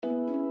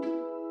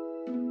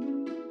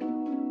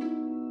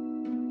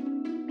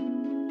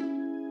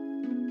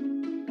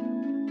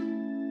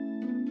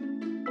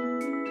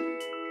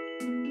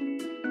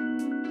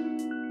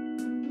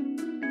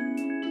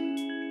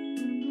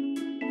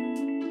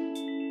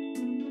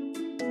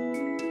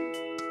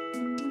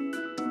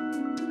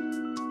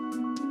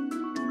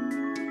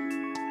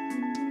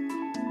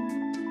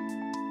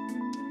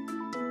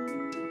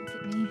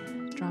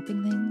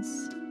shopping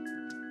things.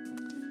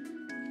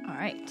 All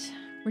right.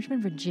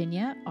 Richmond,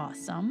 Virginia.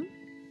 Awesome.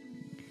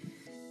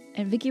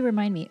 And Vicky,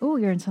 remind me. Oh,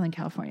 you're in Southern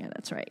California.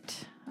 That's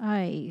right.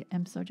 I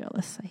am so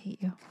jealous. I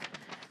hate you.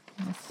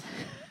 I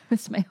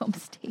miss my home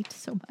state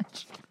so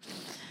much.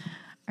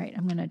 All right.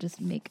 I'm going to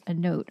just make a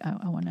note.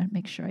 I want to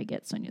make sure I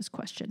get Sonia's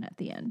question at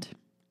the end.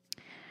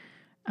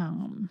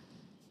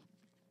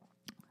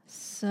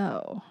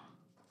 So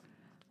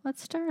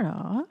let's start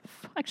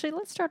off. Actually,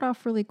 let's start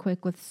off really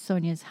quick with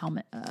Sonia's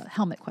helmet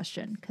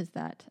question, because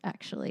that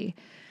actually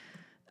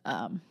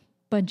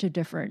bunch of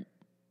different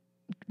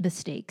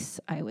mistakes,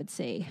 I would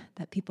say,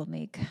 that people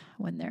make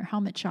when they're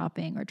helmet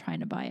shopping or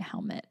trying to buy a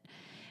helmet.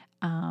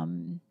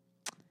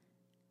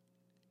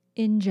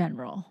 In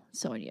general,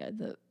 Sonia,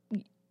 the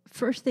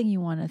first thing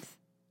you want to,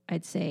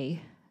 I'd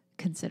say,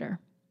 consider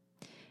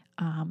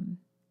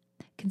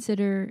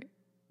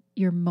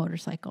your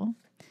motorcycle,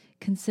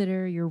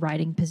 consider your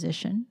riding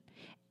position,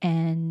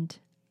 and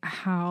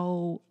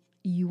how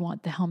you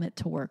want the helmet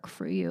to work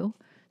for you.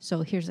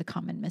 So here's a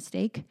common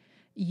mistake.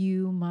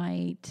 You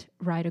might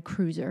ride a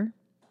cruiser.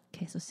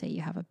 Okay, so say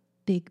you have a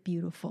big,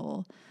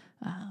 beautiful,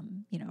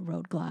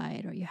 Road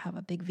Glide, or you have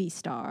a big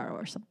V-Star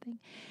or something,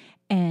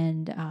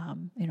 and,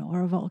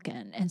 or a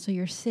Vulcan. And so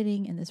you're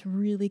sitting in this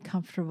really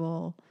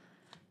comfortable,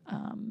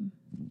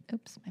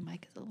 oops, my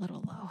mic is a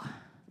little low.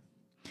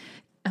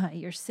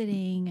 You're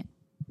sitting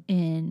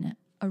in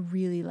a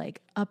really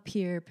up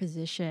here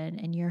position,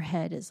 and your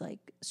head is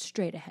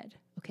straight ahead.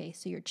 Okay,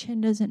 so your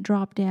chin doesn't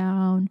drop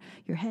down,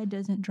 your head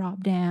doesn't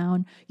drop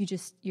down. You're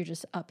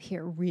just up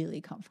here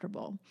really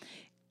comfortable.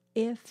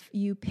 If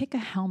you pick a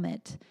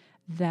helmet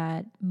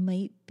that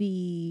might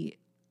be,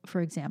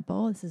 for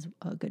example, this is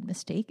a good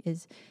mistake,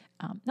 is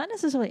not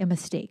necessarily a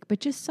mistake, but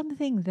just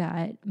something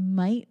that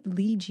might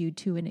lead you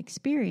to an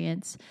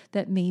experience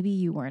that maybe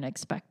you weren't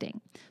expecting.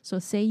 So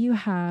say you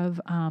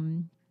have a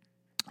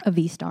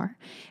V-Star,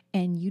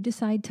 and you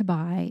decide to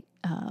buy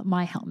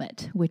my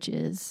helmet, which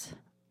is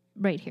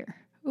right here.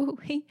 Ooh,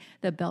 hey,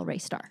 the Bell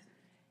Race Star.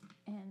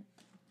 And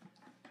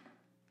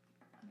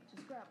let me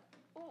just grab,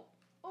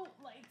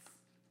 lights,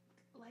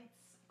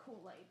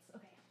 cool lights.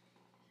 Okay.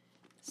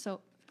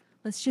 So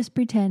let's just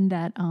pretend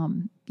that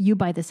you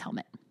buy this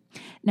helmet.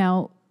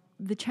 Now,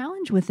 the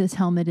challenge with this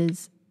helmet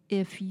is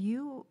if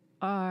you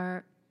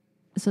are,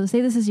 so say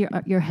this is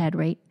your head,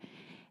 right?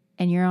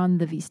 And you're on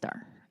the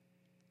V-Star.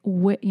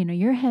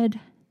 Your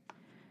head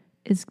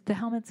is, the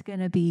helmet's going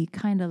to be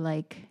kind of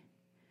like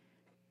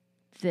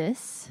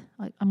this.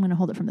 I'm going to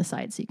hold it from the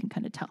side so you can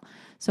kind of tell.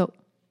 So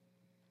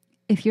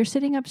if you're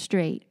sitting up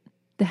straight,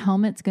 the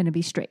helmet's going to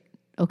be straight.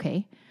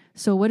 Okay.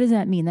 So what does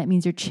that mean? That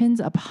means your chin's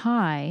up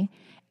high.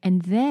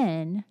 And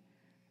then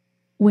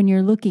when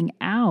you're looking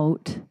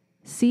out,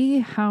 see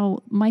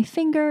how my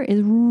finger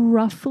is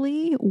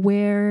roughly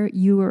where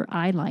your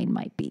eye line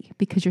might be,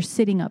 because you're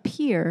sitting up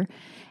here.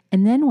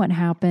 And then what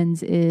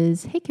happens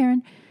is, hey,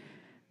 Karen,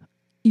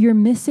 you're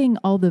missing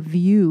all the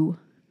view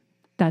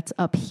that's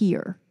up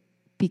here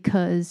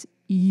because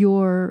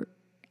your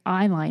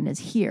eye line is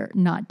here,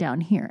 not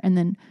down here. And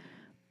then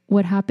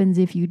what happens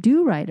if you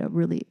do ride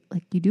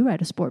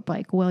a sport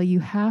bike? Well, you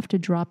have to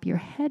drop your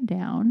head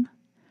down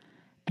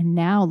and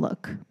now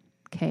look,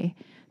 okay?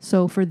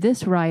 So for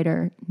this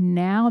rider,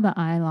 now the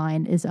eye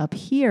line is up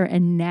here,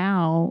 and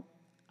now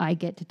I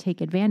get to take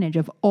advantage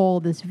of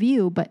all this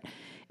view. But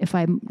if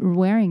I'm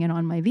wearing it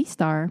on my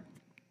V-Star,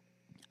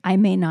 I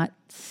may not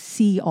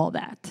see all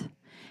that.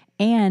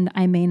 And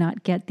I may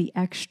not get the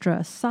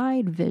extra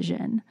side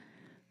vision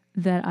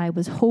that I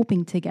was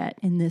hoping to get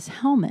in this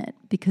helmet,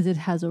 because it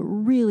has a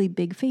really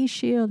big face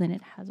shield and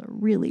it has a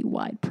really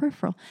wide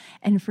peripheral.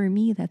 And for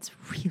me, that's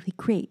really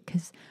great,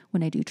 because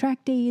when I do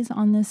track days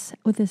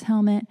with this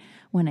helmet,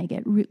 when I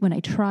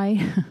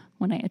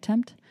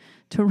attempt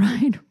to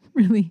ride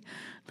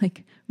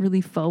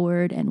really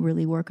forward and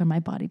really work on my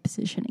body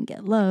position and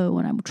get low,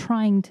 and I'm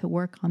trying to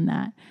work on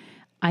that,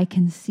 I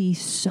can see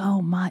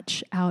so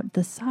much out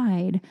the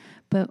side.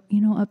 But,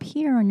 up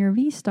here on your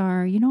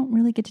V-Star, you don't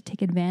really get to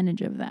take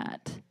advantage of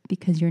that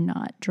because you're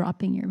not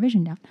dropping your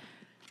vision down.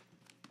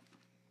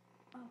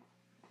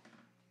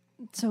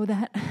 So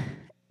that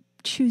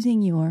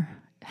choosing your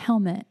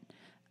helmet,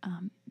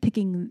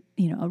 picking,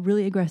 a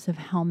really aggressive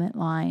helmet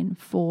line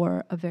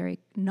for a very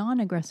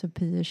non-aggressive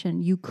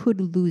position, you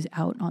could lose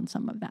out on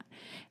some of that.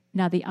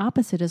 Now, the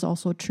opposite is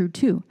also true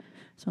too.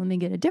 So let me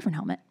get a different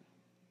helmet.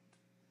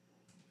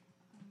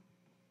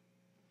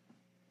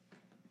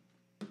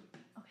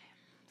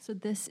 So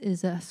this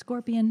is a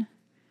Scorpion.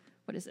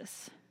 What is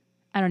this?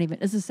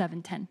 This is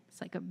 710.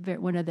 It's like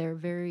one of their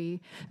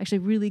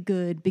really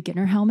good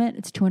beginner helmet.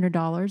 It's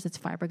 $200. It's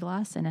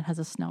fiberglass, and it has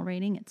a Snell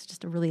rating. It's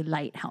just a really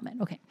light helmet.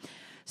 Okay.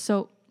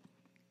 So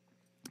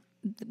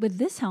with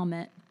this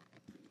helmet,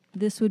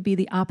 this would be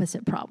the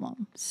opposite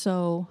problem.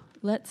 So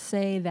let's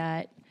say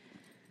that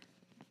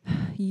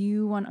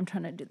I'm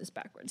trying to do this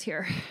backwards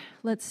here.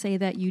 Let's say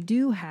that you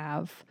do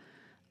have,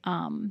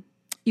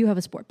 you have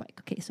a sport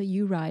bike. Okay. So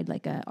you ride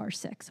like a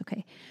R6.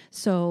 Okay.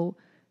 So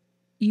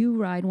you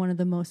ride one of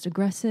the most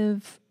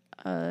aggressive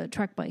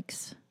track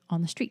bikes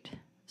on the street.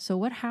 So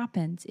what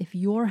happens if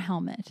your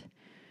helmet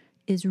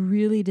is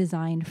really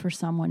designed for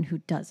someone who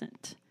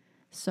doesn't?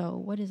 So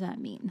what does that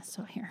mean?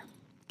 So here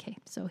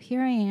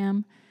I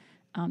am.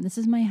 This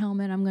is my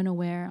helmet I'm going to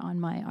wear on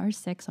my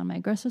R6, on my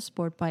aggressive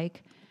sport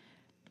bike.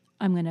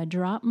 I'm going to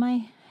drop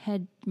my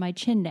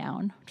chin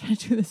down. I'm trying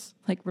to do this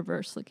like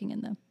reverse looking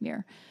in the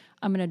mirror.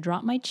 I'm going to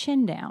drop my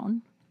chin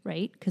down,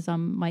 right? Because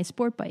my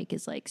sport bike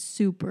is like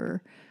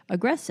super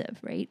aggressive,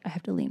 right? I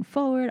have to lean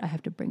forward. I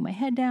have to bring my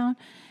head down.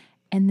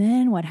 And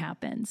then what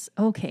happens?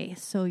 Okay,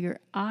 so your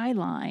eye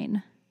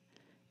line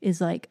is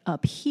like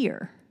up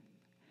here.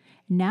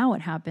 Now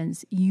what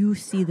happens, you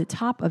see the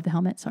top of the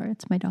helmet. Sorry,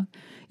 it's my dog.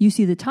 You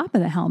see the top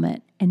of the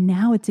helmet, and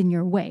now it's in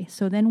your way.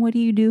 So then what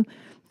do?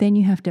 Then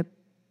you have to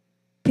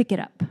pick it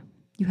up.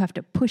 You have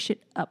to push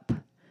it up,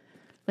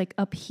 like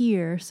up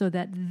here, so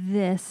that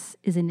this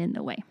isn't in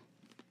the way.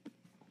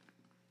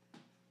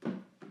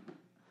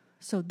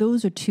 So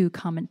those are two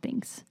common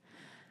things.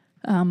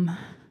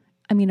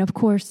 Of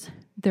course,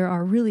 there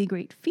are really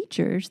great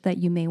features that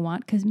you may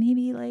want because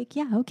maybe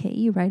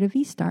you ride a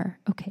V-Star.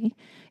 Okay,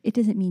 it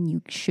doesn't mean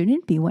you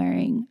shouldn't be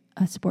wearing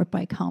a sport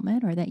bike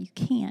helmet or that you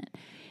can't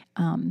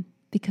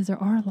because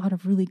there are a lot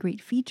of really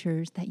great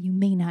features that you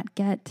may not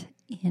get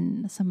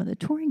in some of the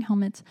touring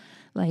helmets,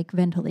 like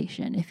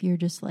ventilation. If you're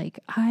just like,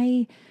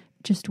 I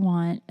just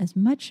want as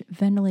much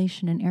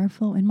ventilation and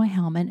airflow in my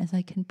helmet as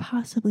I can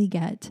possibly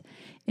get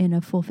in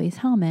a full face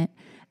helmet,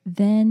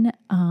 then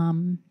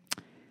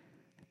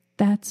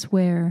that's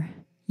where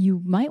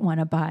you might want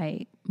to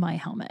buy my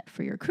helmet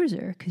for your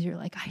cruiser because you're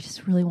like, I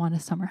just really want a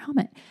summer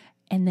helmet.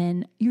 And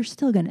then you're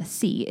still going to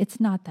see. It's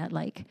not that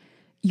like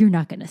you're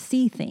not going to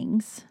see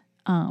things.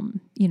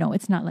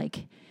 It's not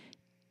like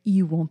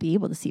you won't be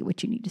able to see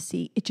what you need to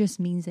see. It just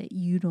means that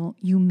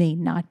you may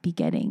not be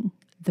getting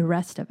the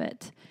rest of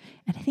it.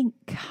 And I think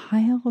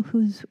Kyle,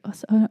 who's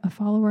a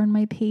follower on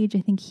my page, I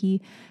think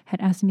he had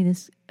asked me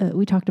this.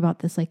 We talked about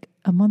this like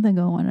a month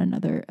ago on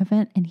another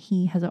event, and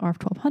he has an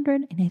RF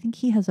 1200, and I think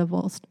he has a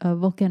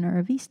Vulcan or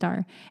a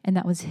V-Star, and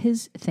that was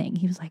his thing.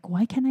 He was like,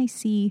 why can't I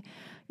see,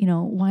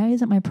 why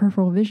isn't my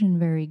peripheral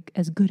vision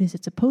as good as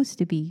it's supposed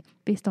to be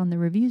based on the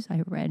reviews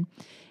I read?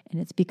 And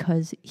it's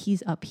because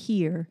he's up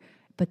here,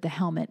 but the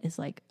helmet is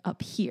like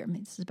up here.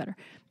 This is better.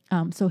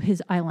 So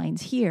his eye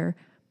line's here,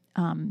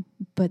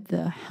 but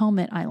the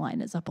helmet eye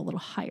line is up a little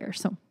higher.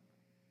 So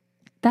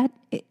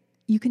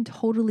you can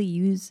totally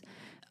use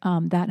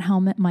that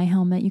helmet, my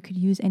helmet. You could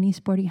use any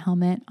sporty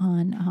helmet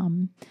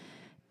on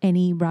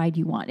any ride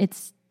you want.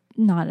 It's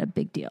not a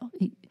big deal.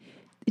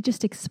 It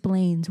just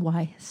explains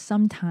why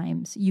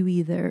sometimes you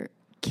either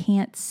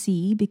can't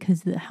see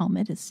because the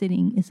helmet is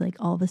like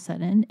all of a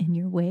sudden in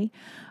your way,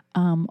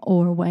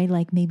 or why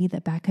like maybe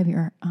the back of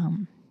your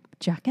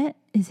jacket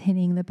is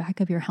hitting the back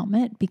of your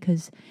helmet,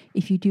 because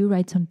if you do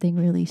ride something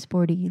really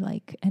sporty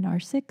like an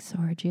R6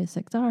 or a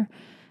GSX-R,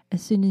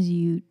 as soon as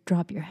you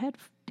drop your head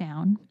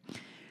down,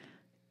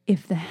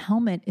 if the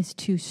helmet is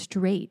too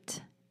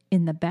straight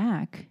in the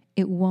back,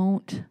 it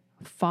won't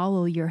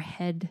follow your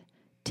head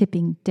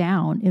tipping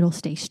down. It'll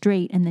stay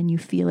straight, and then you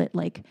feel it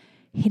like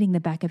hitting the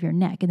back of your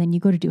neck, and then you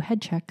go to do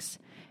head checks,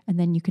 and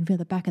then you can feel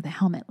the back of the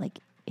helmet like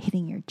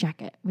hitting your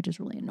jacket, which is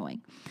really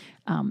annoying.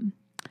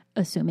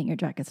 Assuming your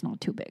jacket's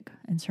not too big.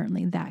 And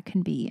certainly that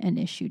can be an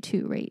issue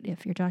too, right?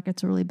 If your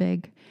jacket's really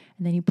big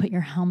and then you put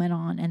your helmet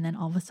on and then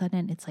all of a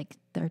sudden it's like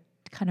they're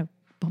kind of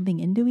bumping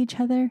into each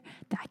other,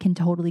 that can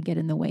totally get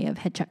in the way of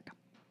head check,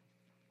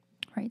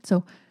 right?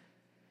 So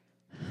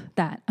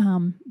that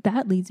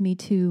leads me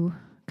to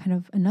kind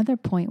of another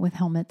point with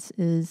helmets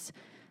is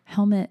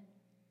helmet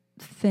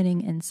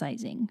fitting and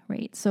sizing,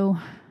 right? So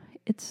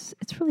it's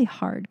really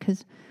hard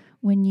because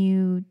when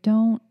you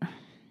don't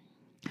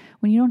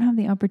have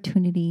the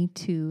opportunity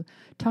to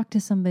talk to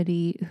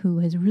somebody who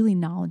is really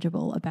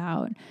knowledgeable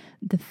about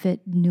the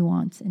fit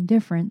nuance and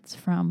difference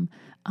from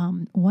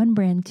one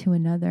brand to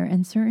another,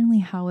 and certainly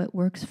how it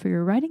works for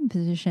your riding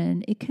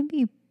position, it can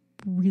be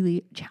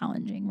really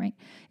challenging, right?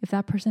 If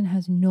that person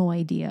has no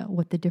idea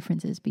what the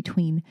difference is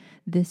between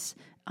this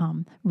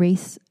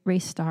race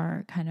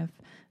star kind of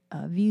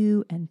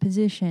view and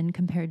position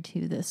compared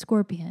to the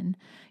Scorpion,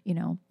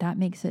 that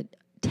makes it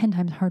 10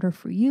 times harder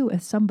for you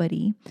as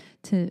somebody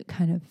to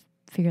kind of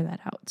figure that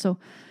out. So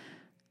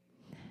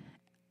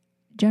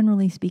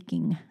generally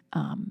speaking,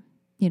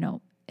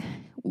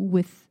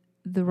 with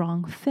the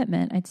wrong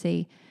fitment, I'd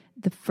say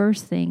the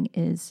first thing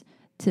is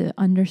to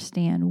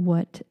understand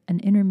what an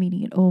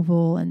intermediate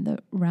oval and the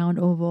round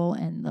oval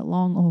and the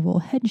long oval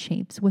head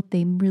shapes, what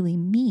they really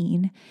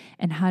mean,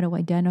 and how to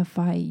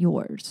identify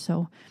yours.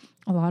 So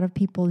a lot of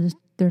people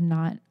they're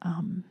not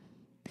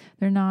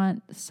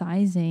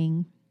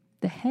sizing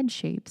the head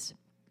shapes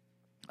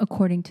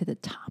according to the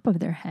top of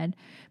their head,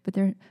 but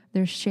they're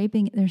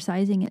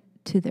sizing it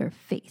to their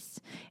face,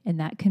 and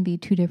that can be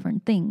two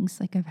different things.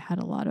 Like I've had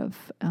a lot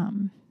of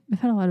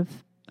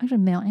actually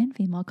male and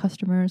female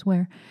customers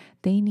where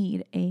they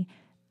need a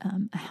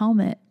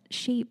helmet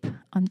shape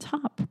on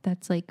top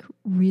that's like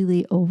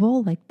really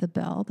oval, like the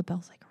bell. The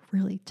bell's like a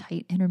really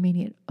tight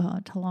intermediate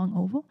to long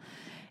oval,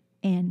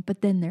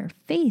 but then their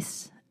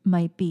face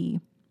might be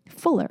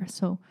fuller.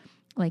 So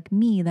like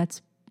me,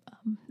 that's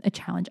a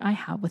challenge I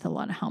have with a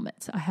lot of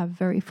helmets. I have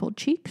very full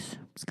cheeks.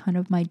 It's kind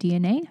of my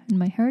DNA and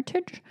my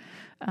heritage.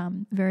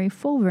 Very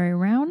full, very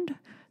round.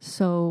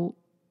 So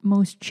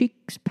most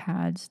cheeks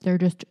pads, they're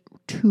just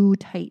too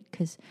tight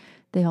because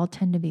they all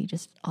tend to be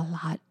just a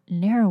lot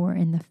narrower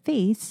in the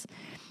face.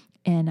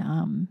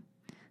 And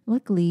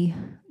luckily,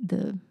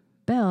 the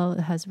Bell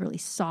has really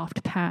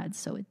soft pads,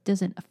 so it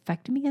doesn't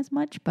affect me as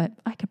much, but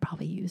I could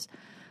probably use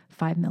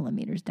 5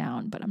 millimeters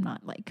down, but I'm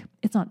not like,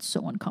 it's not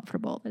so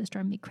uncomfortable that it's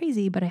driving me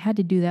crazy, but I had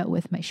to do that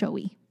with my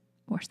Shoei.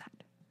 Where's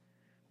that?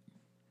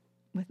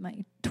 With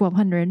my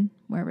 1200,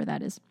 wherever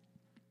that is.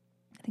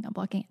 I think I'm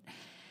blocking it.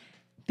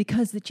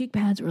 Because the cheek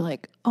pads were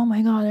like, oh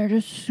my God, they're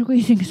just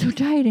squeezing so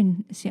tight.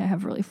 And see, I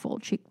have really full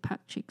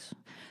cheeks.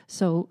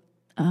 So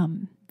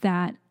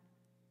that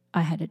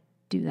I had to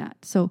do that.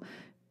 So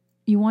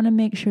you want to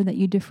make sure that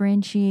you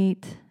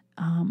differentiate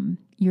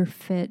your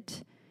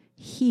fit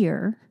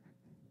here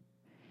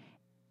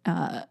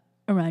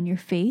around your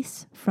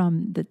face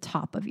from the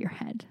top of your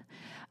head.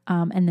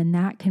 And then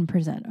that can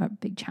present a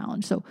big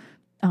challenge. So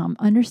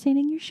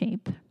understanding your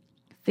shape,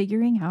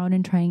 figuring out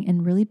and trying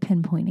and really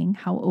pinpointing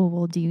how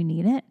oval do you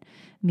need it,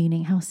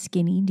 meaning how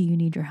skinny do you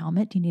need your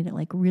helmet? Do you need it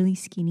like really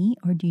skinny,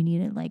 or do you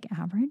need it like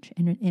average?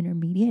 And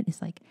intermediate is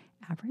like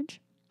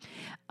average.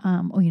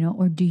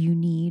 Or do you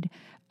need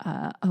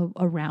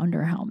a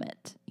rounder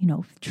helmet?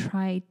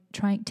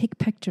 Take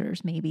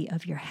pictures maybe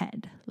of your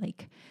head.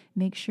 Like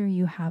make sure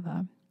you have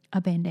a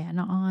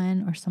bandana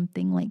on or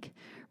something like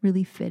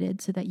really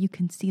fitted so that you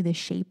can see the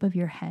shape of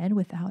your head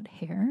without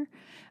hair,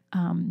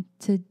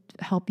 to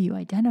help you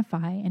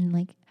identify, and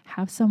like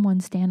have someone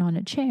stand on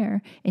a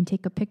chair and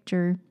take a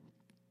picture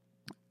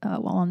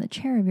while on the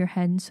chair of your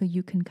head so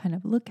you can kind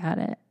of look at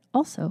it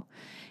also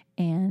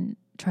and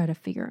try to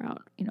figure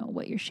out,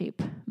 what your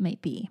shape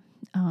might be.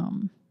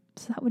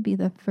 So that would be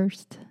the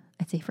first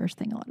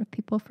thing a lot of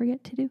people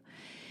forget to do.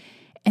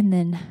 And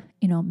then,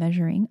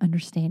 measuring,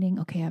 understanding,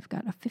 okay, I've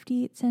got a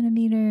 58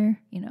 centimeter,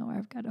 or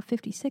I've got a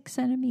 56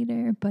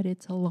 centimeter, but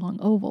it's a long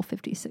oval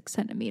 56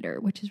 centimeter,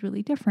 which is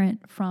really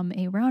different from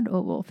a round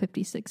oval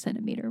 56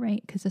 centimeter,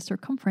 right? Because the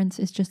circumference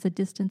is just the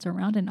distance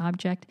around an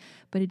object,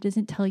 but it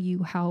doesn't tell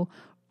you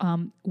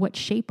what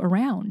shape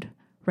around,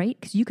 right?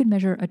 Because you can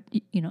measure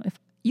if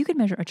you could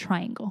measure a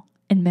triangle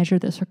and measure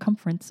the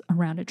circumference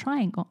around a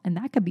triangle, and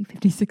that could be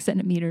 56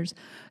 centimeters.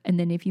 And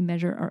then if you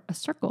measure a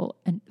circle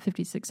and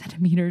 56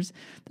 centimeters,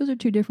 those are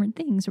two different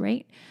things,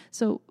 right?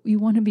 So you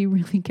want to be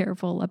really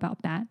careful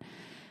about that.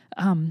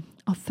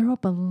 I'll throw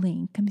up a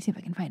link. Let me see if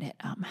I can find it.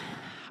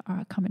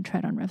 Our Common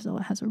Tread on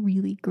Revzilla has a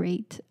really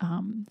great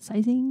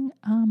sizing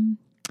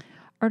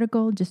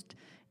article, just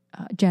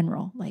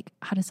general, like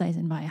how to size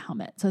and buy a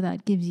helmet. So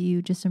that gives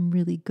you just some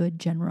really good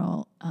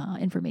general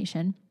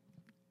information.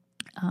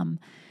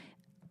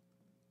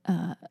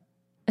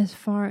 As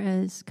far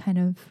as kind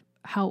of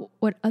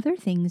what other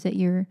things that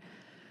you're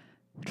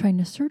trying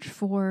to search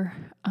for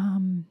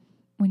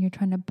when you're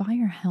trying to buy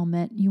your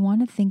helmet, you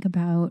want to think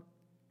about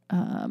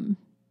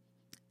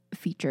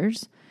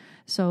features.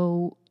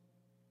 So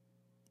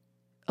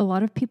a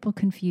lot of people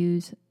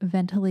confuse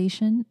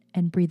ventilation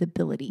and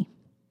breathability.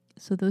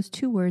 So those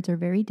two words are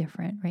very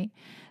different, right?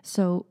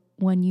 So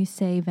when you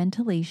say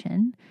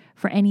ventilation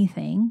for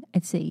anything,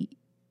 I'd say,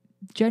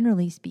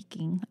 generally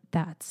speaking,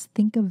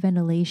 think of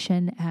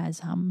ventilation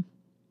as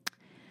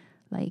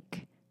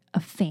like a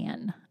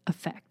fan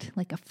effect.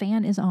 Like a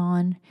fan is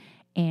on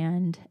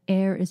and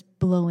air is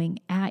blowing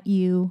at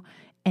you,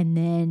 and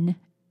then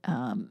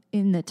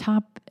in the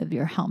top of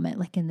your helmet,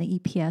 like in the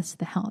EPS,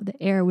 the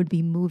air would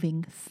be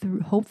moving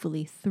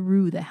hopefully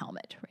through the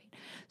helmet, right?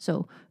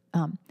 So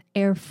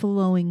air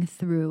flowing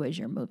through as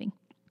you're moving.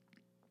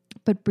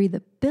 But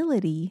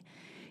breathability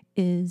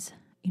is,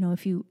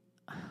 if you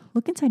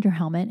look inside your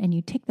helmet and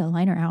you take the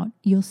liner out,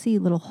 you'll see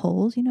little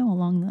holes,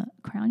 along the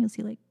crown. You'll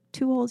see like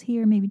 2 holes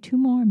here, maybe 2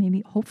 more,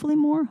 maybe hopefully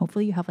more.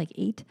 Hopefully you have like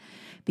 8,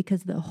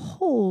 because the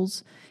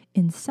holes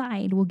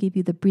inside will give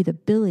you the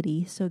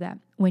breathability so that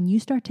when you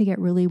start to get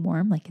really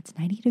warm, like it's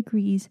 90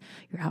 degrees,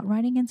 you're out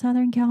riding in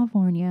Southern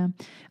California,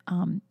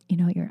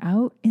 you're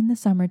out in the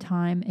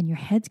summertime and your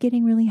head's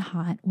getting really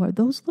hot, where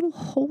those little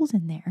holes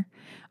in there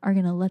are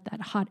going to let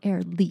that hot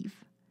air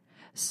leave.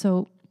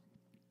 So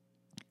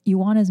you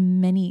want as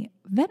many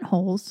vent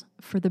holes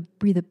for the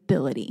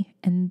breathability.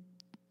 And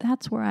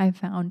that's where I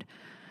found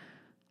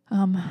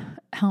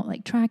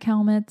like track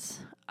helmets.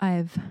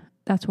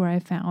 That's where I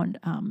found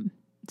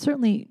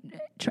certainly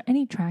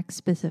any track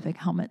specific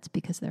helmets,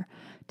 because they're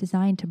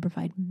designed to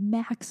provide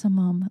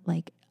maximum,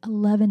 like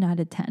 11 out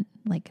of 10,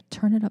 like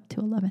turn it up to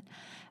 11,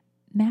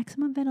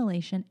 maximum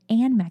ventilation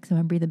and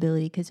maximum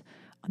breathability. Because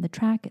on the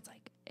track, it's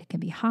like, it can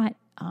be hot.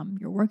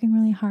 You're working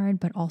really hard,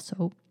 but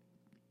also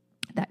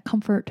that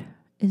comfort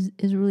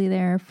is really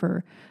there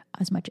for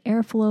as much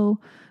airflow,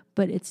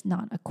 but it's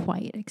not a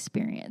quiet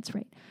experience,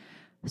 right?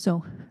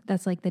 So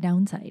that's like the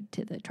downside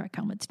to the track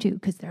helmets too,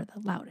 because they're the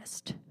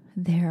loudest.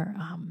 they're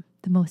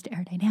the most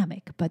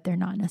aerodynamic, but they're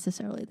not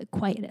necessarily the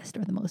quietest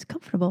or the most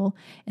comfortable.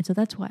 And so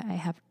that's why I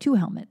have 2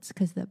 helmets,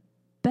 because the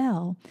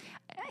Bell,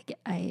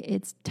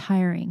 it's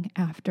tiring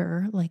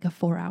after like a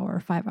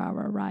 4-hour,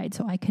 5-hour ride.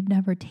 So I could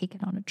never take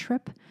it on a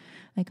trip.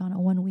 Like on a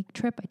 1-week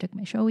trip, I took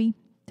my Shoei,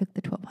 took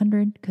the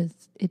 1200 because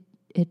it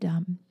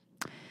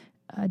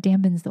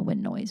dampens the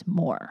wind noise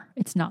more.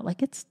 It's not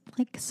like it's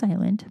like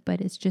silent,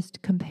 but it's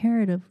just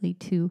comparatively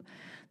to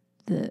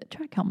the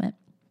track helmet,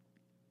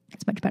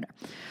 it's much better.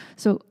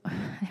 So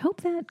I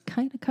hope that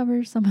kind of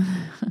covers some of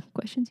the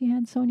questions you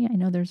had, Sonia. I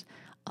know there's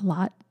a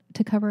lot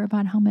to cover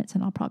about helmets,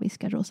 and I'll probably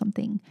schedule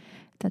something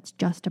that's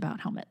just about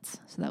helmets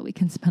so that we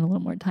can spend a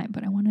little more time.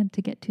 But I wanted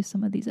to get to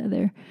some of these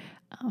other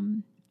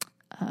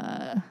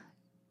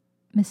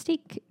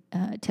mistake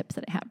tips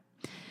that I have.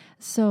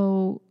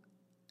 So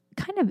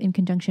kind of in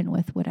conjunction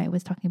with what I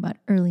was talking about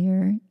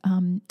earlier,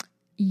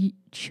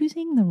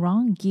 choosing the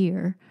wrong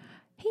gear.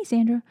 Hey,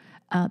 Sandra,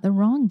 the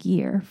wrong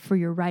gear for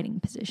your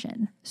riding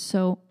position.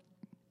 So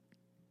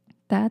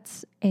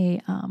that's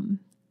a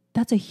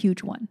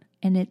huge one,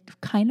 and it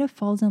kind of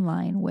falls in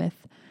line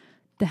with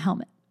the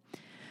helmet.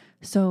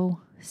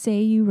 So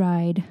say you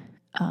ride,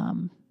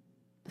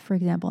 for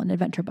example, an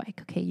adventure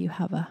bike. Okay, you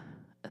have a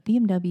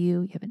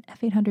BMW, you have an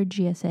F800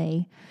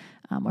 GSA,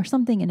 or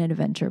something in an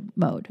adventure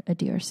mode, a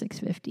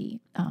DR650,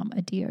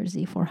 a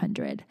DRZ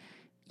 400.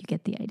 You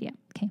get the idea.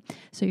 Okay,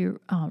 so your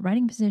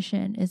riding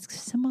position is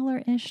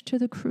similar-ish to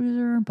the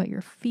cruiser, but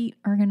your feet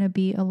are going to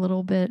be a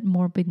little bit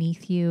more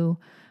beneath you,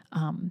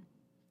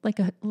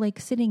 like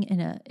sitting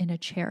in a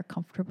chair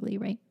comfortably,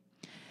 right?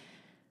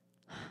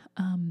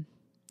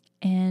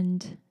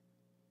 And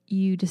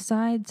you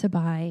decide to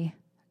buy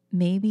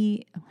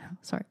maybe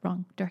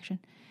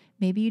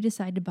you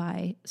decide to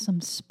buy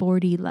some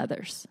sporty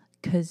leathers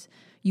because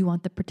you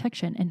want the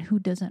protection, and who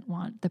doesn't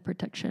want the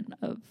protection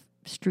of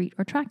street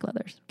or track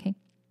leathers? Okay.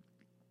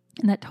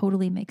 And that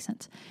totally makes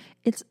sense.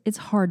 It's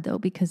hard though,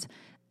 because,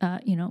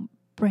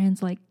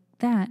 brands like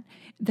that,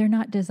 they're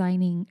not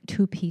designing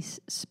 2-piece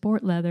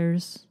sport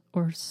leathers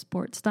or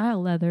sport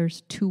style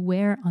leathers to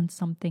wear on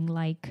something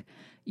like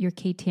your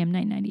KTM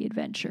 990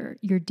 Adventure,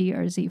 your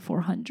DRZ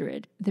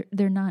 400.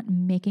 They're not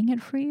making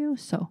it for you.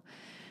 So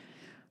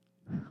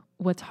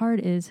what's hard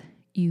is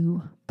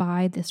you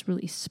buy this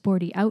really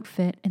sporty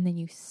outfit and then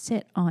you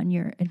sit on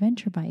your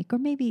adventure bike or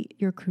maybe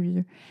your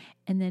cruiser,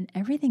 and then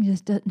everything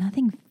just it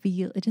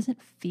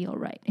doesn't feel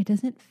right. It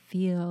doesn't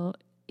feel,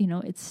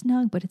 it's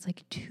snug, but it's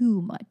like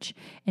too much,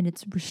 and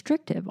it's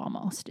restrictive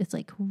almost. It's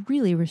like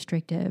really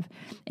restrictive,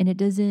 and it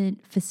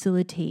doesn't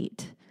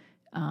facilitate,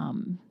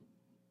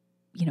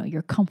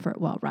 your comfort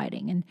while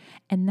riding.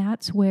 And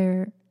that's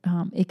where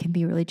it can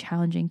be really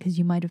challenging, because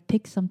you might have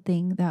picked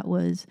something that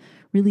was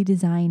really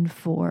designed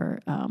for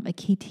a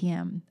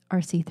KTM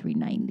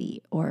RC390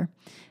 or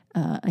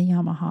a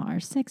Yamaha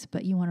R6,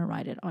 but you want to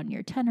ride it on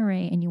your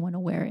Tenere and you want to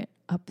wear it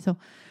up. So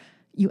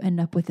you end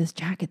up with this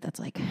jacket that's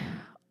like,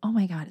 oh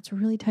my God, it's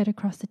really tight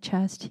across the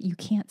chest. You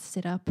can't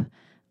sit up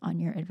on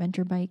your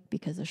adventure bike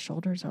because the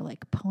shoulders are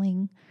like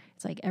pulling.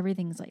 It's like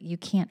everything's like you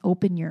can't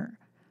open your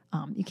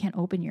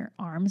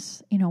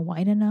arms,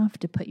 wide enough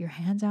to put your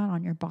hands out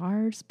on your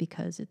bars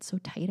because it's so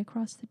tight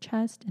across the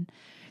chest,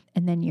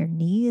 and then your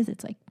knees.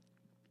 It's like,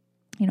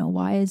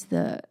 why is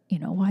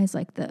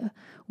like the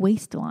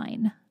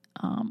waistline,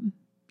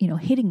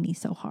 hitting me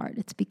so hard?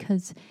 It's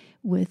because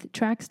with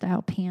track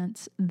style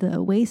pants,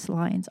 the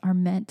waistlines are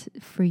meant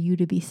for you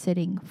to be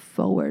sitting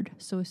forward.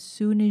 So as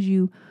soon as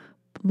you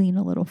lean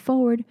a little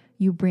forward,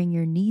 you bring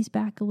your knees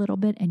back a little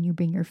bit and you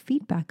bring your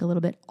feet back a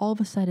little bit, all of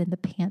a sudden the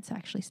pants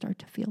actually start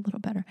to feel a little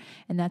better.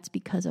 And that's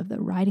because of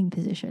the riding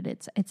position.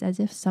 It's as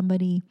if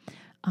somebody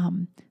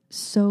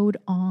sewed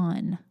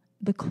on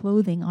the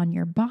clothing on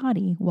your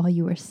body while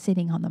you were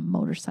sitting on the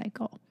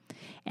motorcycle.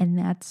 And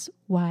that's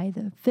why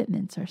the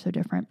fitments are so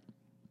different.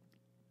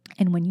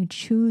 And when you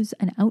choose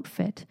an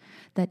outfit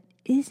that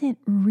isn't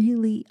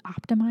really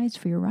optimized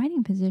for your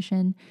riding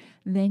position,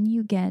 then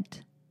you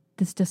get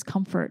this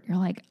discomfort. You're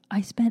like,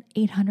 I spent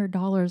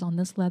 $800 on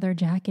this leather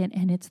jacket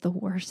and it's the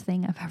worst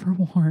thing I've ever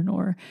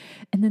worn.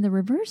 And then the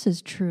reverse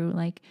is true.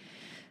 Like,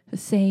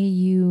 say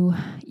you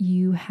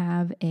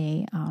have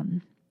a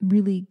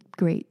really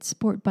great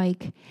sport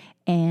bike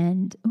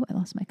and, I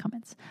lost my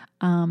comments.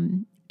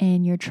 And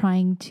you're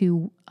trying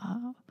to,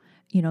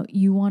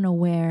 you want to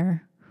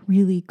wear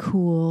really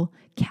cool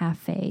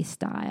cafe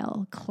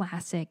style,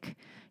 classic,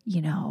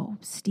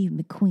 Steve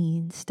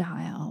McQueen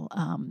style,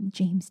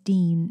 James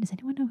Dean. Does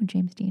anyone know who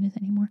James Dean is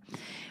anymore?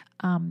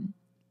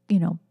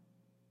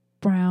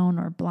 Brown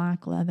or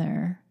black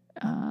leather,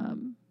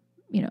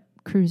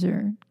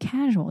 cruiser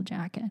casual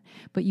jacket,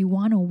 but you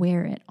want to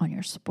wear it on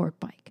your sport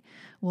bike.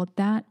 Well,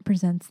 that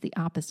presents the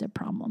opposite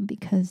problem,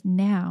 because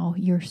now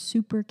your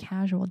super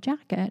casual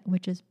jacket,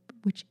 which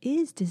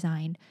is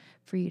designed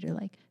for you to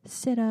like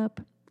sit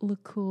up,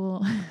 look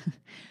cool,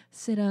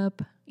 sit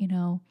up,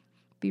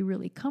 be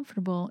really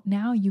comfortable.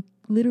 Now you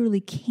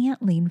literally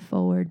can't lean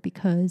forward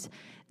because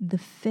the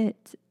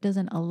fit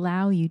doesn't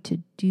allow you to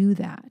do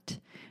that.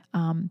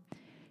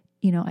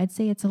 I'd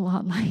say it's a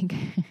lot like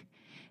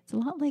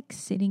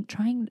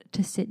trying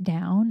to sit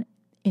down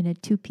in a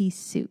two-piece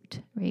suit,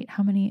 right?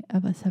 How many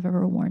of us have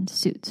ever worn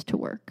suits to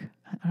work?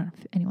 I don't know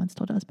if anyone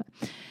still does, but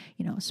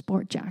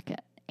sport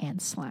jacket and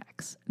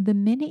slacks. The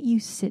minute you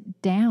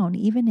sit down,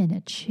 even in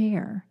a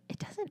chair, it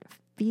doesn't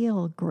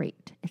feel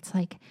great. It's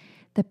like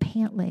the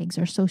pant legs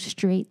are so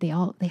straight,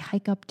 they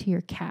hike up to your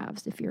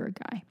calves if you're a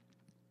guy.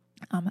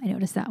 I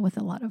notice that with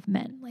a lot of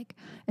men. Like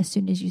as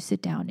soon as you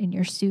sit down in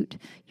your suit,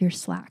 your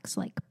slacks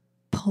like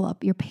pull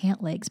up, your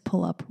pant legs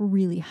pull up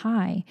really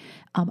high,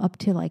 up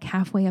to like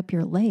halfway up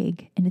your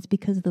leg. And it's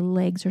because the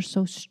legs are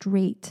so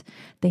straight.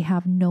 They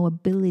have no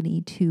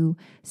ability to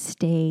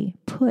stay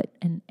put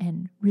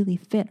and really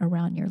fit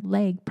around your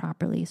leg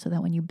properly, so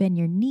that when you bend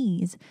your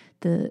knees,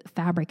 the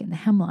fabric and the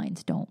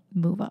hemlines don't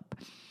move up.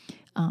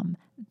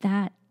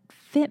 That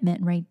fitment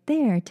right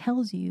there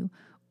tells you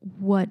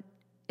what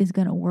is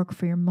going to work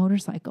for your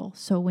motorcycle.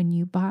 So when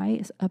you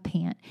buy a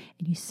pant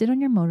and you sit on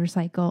your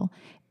motorcycle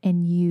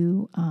and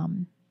you're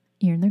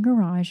in the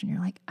garage and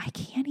you're like, I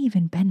can't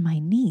even bend my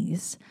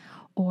knees,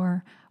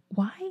 or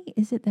why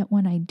is it that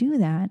when I do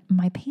that,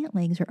 my pant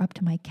legs are up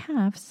to my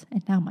calves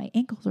and now my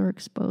ankles are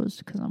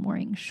exposed because I'm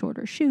wearing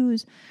shorter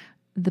shoes?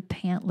 The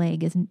pant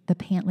leg is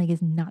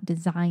not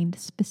designed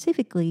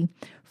specifically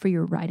for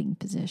your riding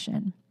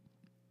position.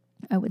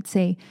 I would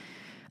say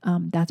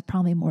that's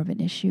probably more of an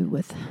issue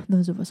with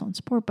those of us on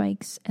sport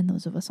bikes and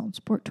those of us on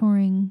sport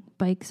touring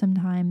bikes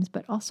sometimes.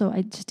 But also,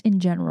 in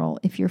general,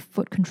 if your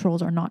foot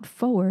controls are not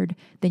forward,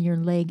 then your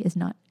leg is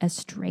not as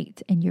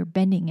straight and you're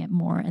bending it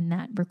more. And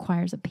that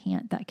requires a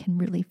pant that can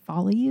really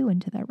follow you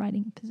into that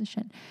riding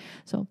position.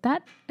 So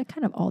that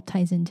kind of all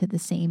ties into the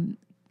same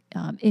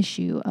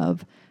issue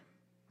of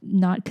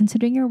not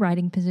considering your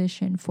riding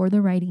position for the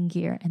riding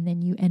gear, and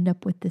then you end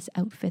up with this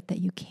outfit that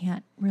you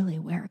can't really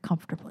wear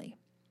comfortably.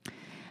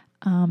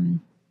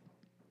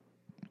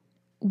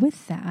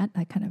 With that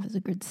kind of is a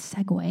good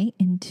segue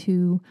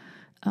into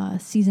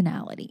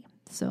seasonality.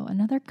 So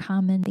another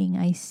common thing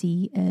I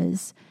see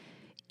is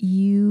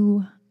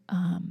you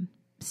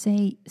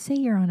say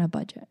you're on a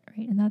budget,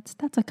 right? And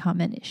that's a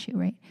common issue,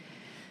 right?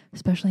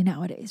 Especially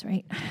nowadays,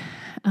 right?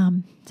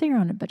 Say you're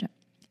on a budget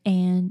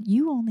and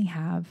you only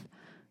have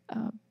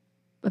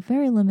a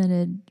very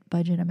limited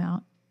budget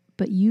amount,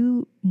 but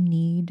you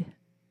can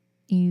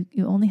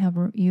only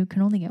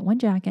get one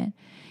jacket,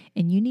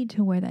 and you need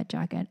to wear that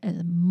jacket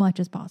as much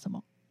as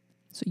possible.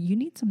 So you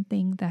need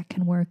something that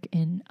can work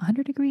in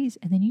 100 degrees,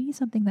 and then you need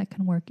something that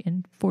can work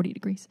in 40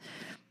 degrees.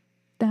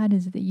 That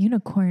is the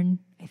unicorn,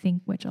 I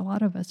think, which a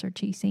lot of us are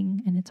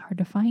chasing, and it's hard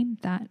to find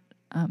that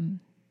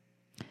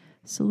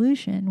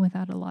solution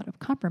without a lot of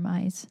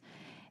compromise.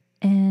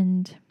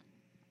 And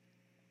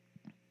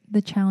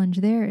the challenge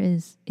there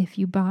is if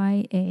you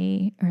buy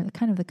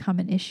the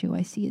common issue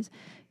I see is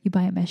you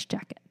buy a mesh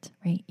jacket,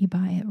 right? You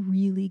buy a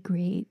really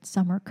great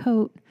summer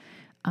coat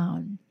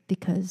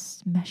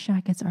because mesh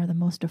jackets are the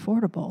most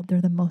affordable. They're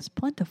the most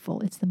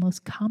plentiful. It's the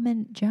most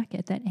common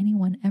jacket that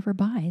anyone ever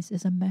buys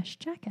is a mesh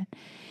jacket.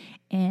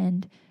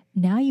 And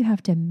now you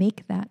have to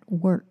make that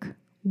work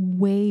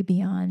way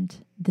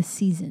beyond the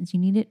seasons. You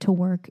need it to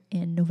work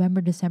in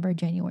November, December,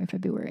 January,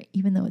 February,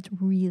 even though it's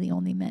really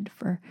only meant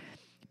for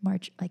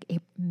March, like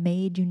April,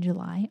 May, June,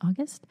 July,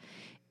 August.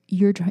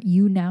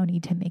 You now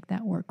need to make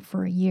that work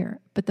for a year.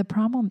 But the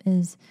problem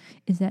is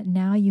that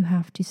now you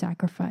have to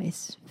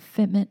sacrifice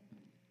fitment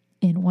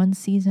in one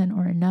season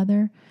or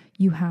another.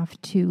 You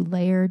have to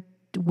layer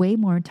way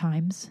more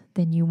times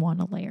than you want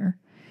to layer.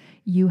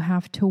 You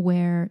have to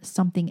wear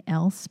something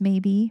else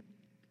maybe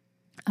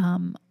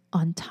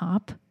on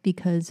top,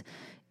 because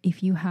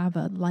if you have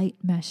a light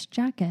mesh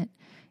jacket,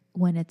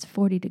 when it's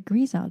 40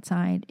 degrees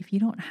outside, if you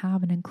don't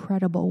have an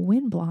incredible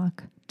wind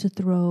block to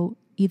throw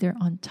either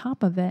on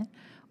top of it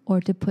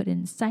or to put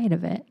inside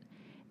of it,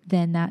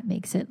 then that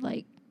makes it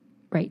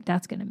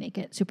that's going to make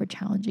it super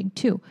challenging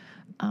too.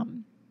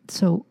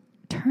 So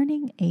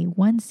turning a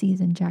one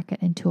season jacket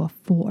into a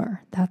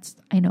 4,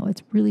 I know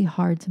it's really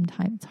hard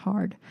sometimes. It's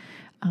hard.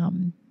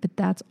 But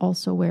that's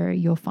also where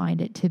you'll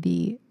find it to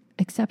be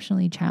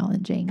exceptionally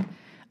challenging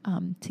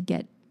to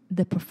get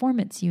the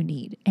performance you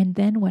need. And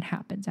then what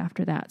happens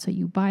after that? So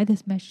you buy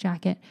this mesh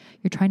jacket,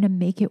 you're trying to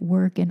make it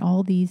work in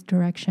all these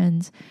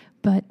directions,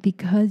 but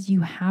because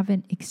you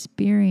haven't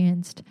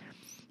experienced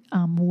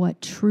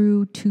what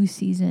true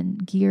 2-season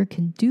gear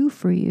can do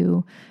for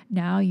you,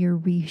 now you're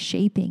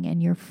reshaping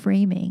and you're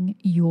framing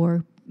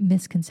your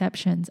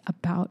misconceptions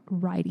about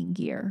riding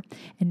gear.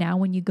 And now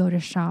when you go to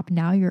shop,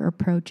 now your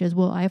approach is,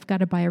 well, I've got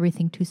to buy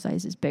everything 2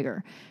 sizes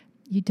bigger.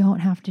 You don't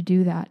have to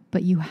do that,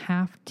 but you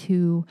have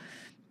to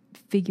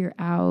figure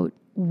out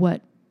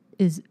what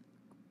is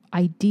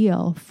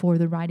ideal for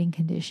the riding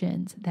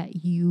conditions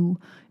that you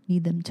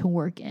need them to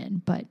work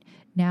in. But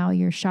now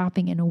you're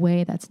shopping in a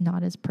way that's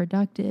not as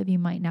productive. You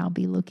might now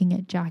be looking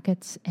at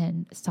jackets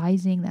and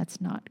sizing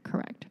that's not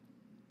correct.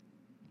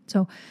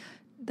 So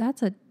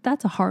that's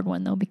a hard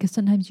one though, because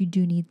sometimes you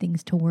do need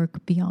things to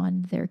work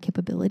beyond their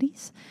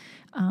capabilities.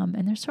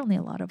 And there's certainly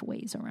a lot of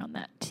ways around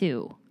that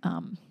too.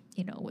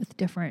 with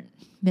different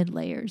mid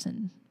layers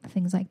and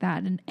things like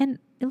that. And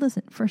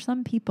listen, for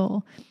some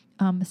people,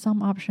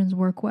 some options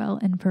work well,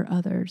 and for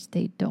others,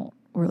 they don't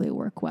really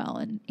work well.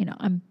 And,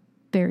 I'm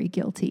very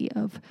guilty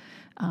of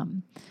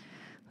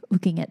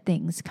looking at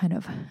things kind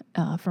of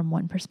from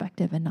one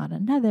perspective and not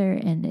another.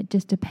 And it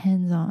just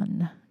depends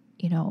on,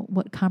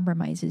 what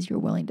compromises you're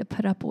willing to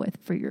put up with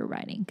for your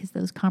writing, because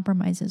those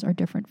compromises are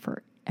different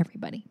for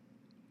everybody.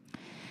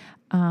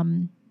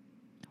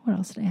 What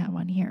else did I have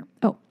on here?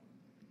 Oh,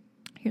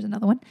 here's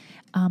another one.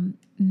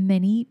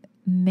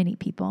 Many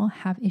people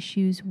have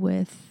issues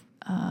with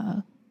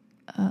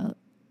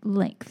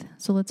length.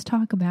 So let's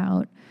talk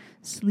about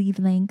sleeve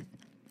length,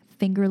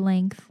 finger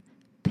length,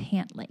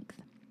 pant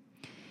length.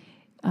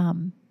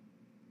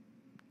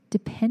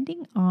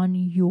 Depending on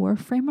your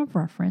frame of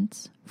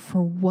reference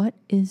for what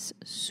is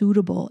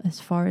suitable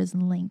as far as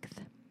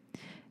length.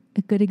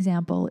 A good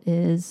example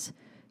is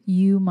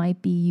you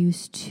might be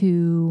used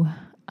to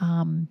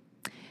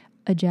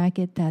a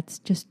jacket that's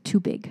just too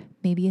big.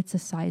 Maybe it's a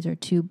size or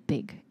too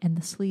big and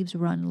the sleeves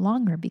run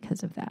longer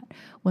because of that.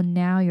 Well,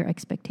 now your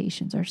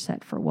expectations are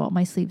set for,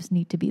 my sleeves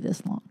need to be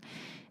this long.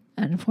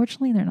 And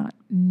unfortunately, they're not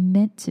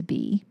meant to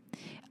be.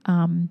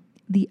 Or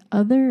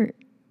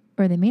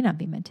they may not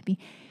be meant to be.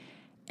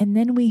 And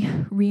then we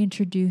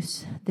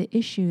reintroduce the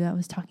issue that I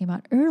was talking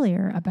about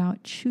earlier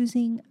about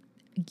choosing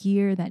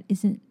gear that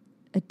isn't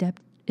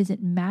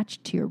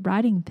matched to your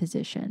riding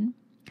position.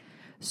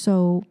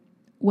 So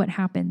what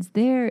happens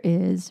there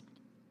is,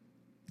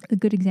 a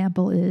good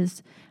example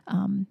is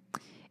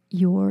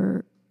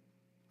you're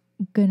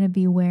going to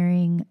be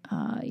wearing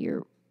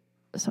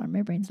sorry,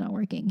 my brain's not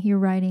working. You're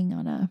riding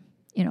on a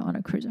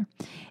cruiser,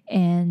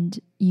 and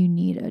you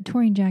need a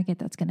touring jacket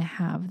that's going to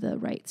have the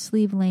right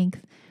sleeve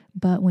length.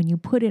 But when you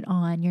put it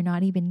on, you're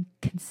not even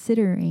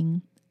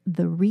considering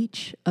the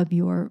reach of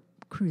your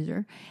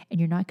cruiser, and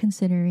you're not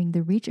considering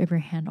the reach of your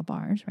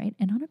handlebars, right?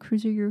 And on a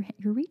cruiser, your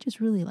reach is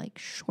really like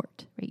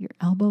short, right?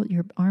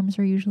 Your arms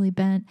are usually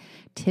bent.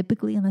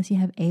 Typically, unless you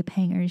have ape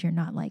hangers, you're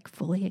not like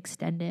fully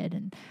extended,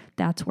 and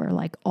that's where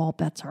like all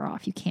bets are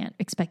off. You can't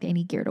expect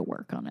any gear to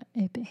work on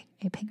ape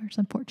hangers,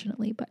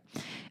 unfortunately. But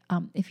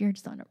if you're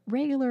just on a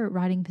regular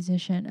riding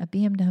position, a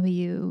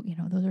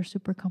BMW, those are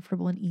super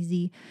comfortable and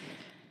easy.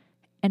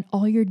 And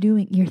all you're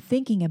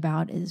thinking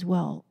about is,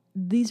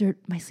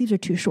 my sleeves are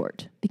too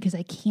short because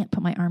I can't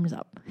put my arms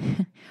up.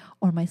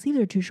 Or my sleeves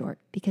are too short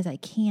because I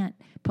can't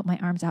put my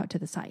arms out to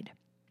the side.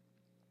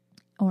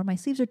 Or my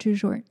sleeves are too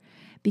short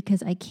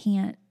because I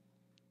can't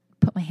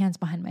put my hands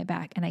behind my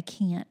back and I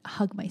can't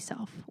hug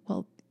myself.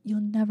 Well,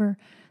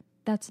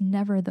 that's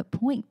never the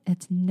point.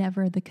 It's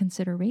never the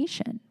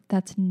consideration.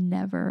 That's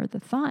never the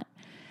thought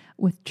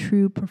with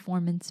true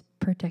performance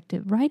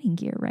protective riding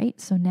gear, right?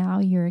 So now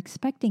you're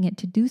expecting it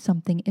to do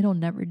something it'll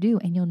never do,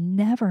 and you'll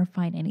never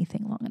find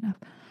anything long enough.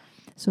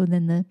 So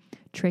then the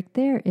trick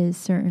there is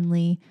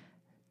certainly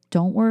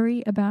don't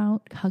worry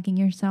about hugging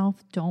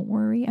yourself. Don't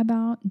worry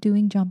about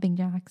doing jumping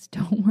jacks.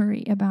 Don't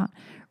worry about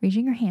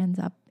raising your hands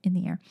up in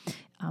the air.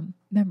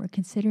 Remember,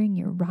 considering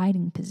your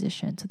riding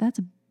position. So that's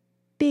a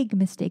big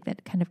mistake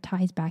that kind of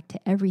ties back to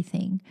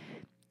everything,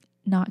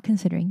 not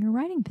considering your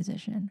riding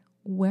position.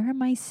 Where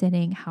am I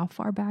sitting? How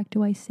far back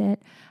do I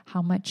sit?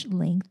 How much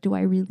length do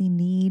I really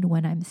need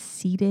when I'm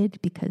seated?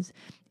 Because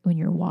when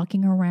you're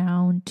walking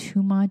around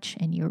too much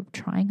and you're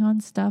trying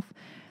on stuff,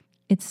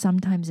 it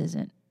sometimes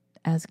isn't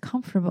as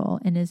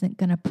comfortable and isn't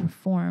going to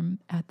perform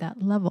at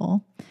that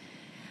level.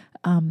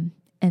 And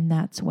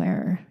that's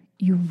where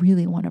you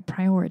really want to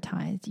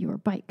prioritize your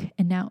bike.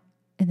 And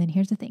then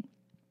here's the thing.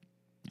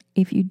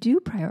 If you do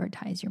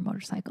prioritize your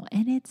motorcycle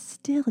and it's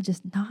still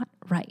just not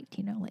right,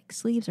 like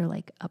sleeves are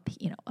like up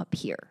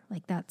here,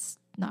 like that's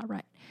not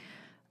right.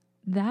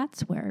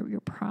 That's where you're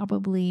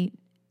probably,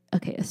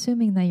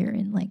 assuming that you're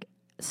in like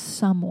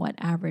somewhat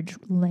average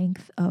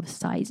length of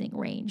sizing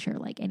range, you're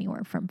like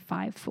anywhere from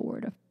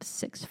 5'4" to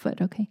 6 foot,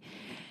 okay?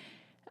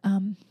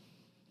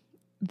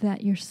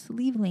 That your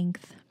sleeve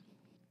length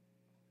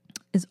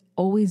is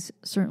always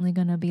certainly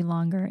going to be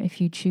longer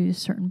if you choose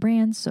certain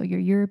brands. So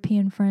your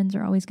European friends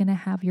are always going to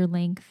have your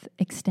length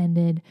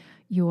extended.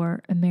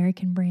 Your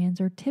American brands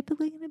are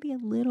typically going to be a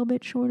little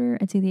bit shorter.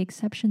 I'd say the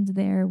exceptions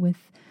there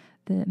with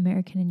the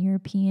American and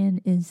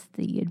European is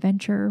the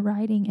adventure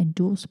riding and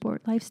dual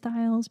sport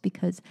lifestyles,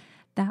 because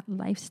that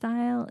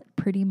lifestyle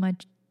pretty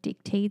much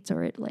dictates,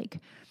 or it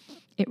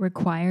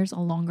requires a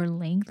longer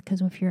length.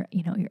 Because if you're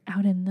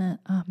out in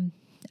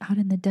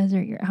the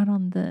desert, you're out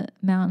on the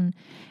mountain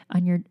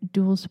on your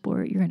dual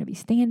sport, you're going to be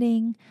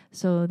standing.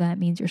 So that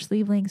means your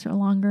sleeve lengths are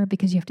longer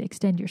because you have to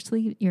extend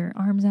your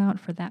arms out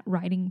for that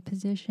riding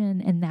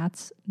position. And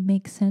that's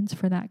makes sense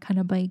for that kind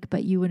of bike,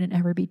 but you wouldn't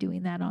ever be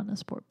doing that on a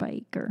sport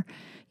bike or,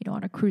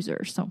 on a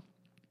cruiser. So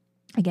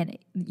again,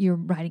 your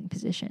riding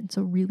position.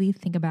 So really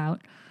think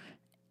about,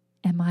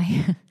 am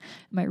I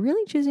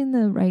really choosing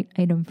the right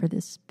item for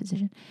this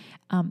position?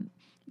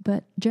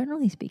 But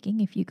generally speaking,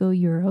 if you go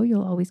Euro,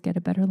 you'll always get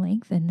a better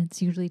length, and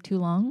it's usually too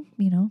long.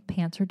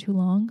 Pants are too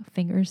long.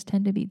 Fingers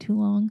tend to be too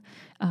long.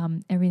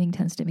 Everything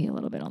tends to be a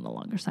little bit on the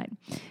longer side.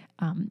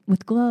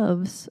 with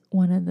gloves,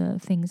 one of the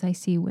things I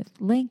see with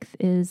length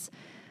is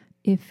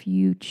if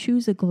you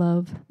choose a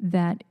glove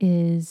that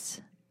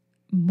is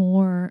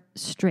more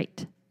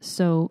straight.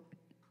 So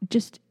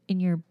just in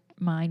your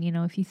mind,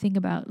 if you think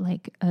about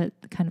like a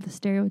kind of the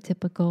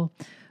stereotypical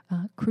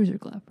cruiser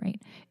glove,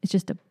 right? It's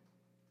just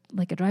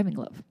like a driving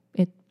glove.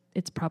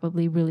 It's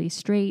probably really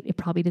straight. It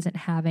probably doesn't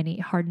have any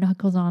hard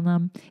knuckles on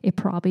them. It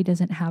probably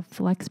doesn't have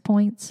flex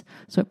points.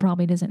 So it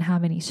probably doesn't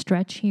have any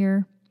stretch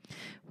here.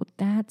 Well,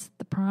 that's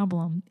the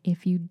problem.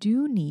 If you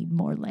do need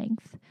more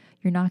length,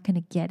 you're not going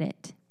to get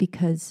it,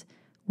 because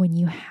when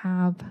you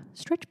have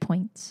stretch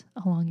points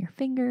along your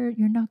finger,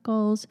 your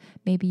knuckles,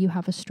 maybe you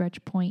have a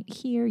stretch point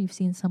here. You've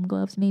seen some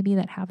gloves maybe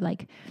that have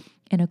like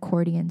an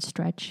accordion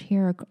stretch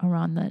here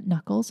around the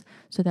knuckles,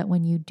 so that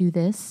when you do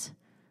this,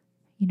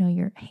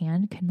 your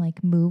hand can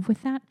like move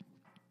with that.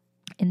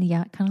 And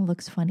yeah, it kind of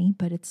looks funny,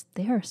 but it's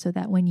there so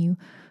that when you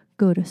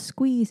go to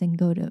squeeze and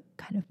go to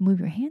kind of move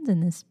your hands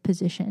in this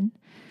position,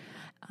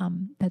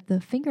 that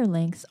the finger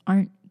lengths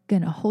aren't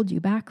going to hold you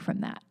back from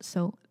that.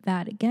 So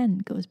that again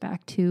goes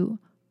back to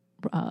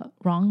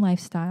wrong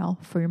lifestyle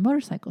for your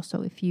motorcycle.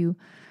 So if you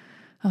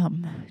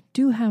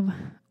do have,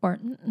 or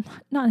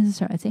not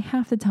necessarily, I'd say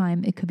half the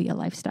time it could be a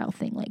lifestyle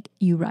thing. Like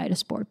you ride a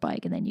sport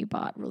bike and then you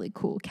bought really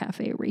cool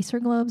cafe racer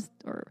gloves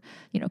or,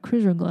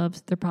 cruiser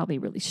gloves. They're probably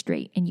really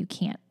straight and you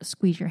can't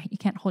you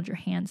can't hold your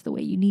hands the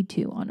way you need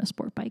to on a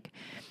sport bike.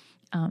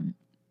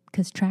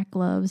 Because track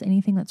gloves,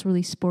 anything that's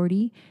really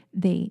sporty,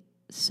 they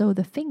sew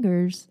the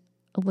fingers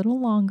a little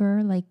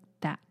longer like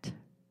that.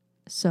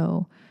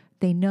 So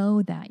they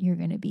know that you're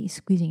going to be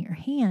squeezing your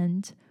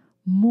hand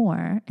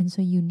more, and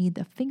so you need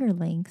the finger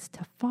lengths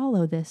to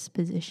follow this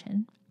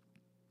position.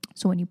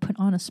 So when you put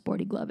on a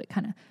sporty glove, it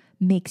kind of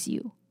makes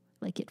you,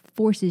 like it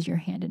forces your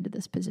hand into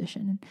this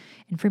position.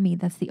 And for me,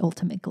 that's the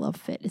ultimate glove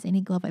fit, is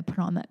any glove I put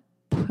on that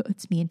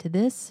puts me into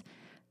this,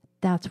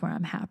 that's where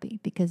I'm happy,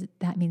 because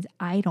that means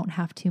I don't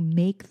have to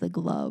make the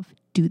glove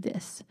do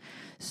this.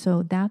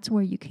 So that's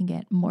where you can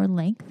get more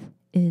length,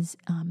 is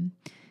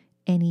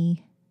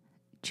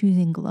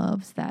choosing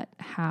gloves that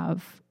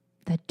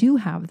do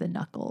have the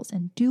knuckles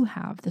and do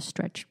have the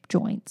stretch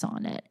joints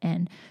on it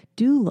and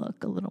do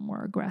look a little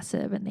more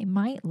aggressive, and they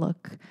might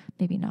look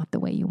maybe not the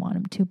way you want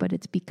them to, but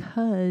it's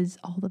because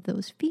all of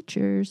those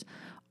features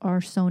are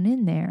sewn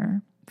in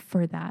there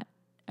for that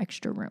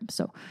extra room.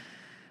 So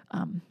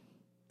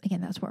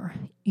again, that's where,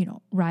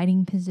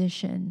 riding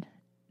position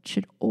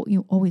should,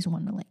 you always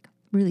want to like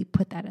really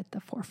put that at the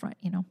forefront,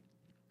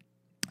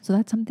 So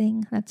that's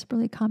something that's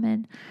really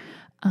common.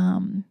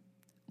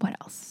 What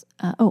else?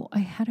 I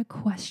had a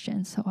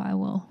question, so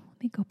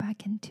let me go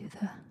back into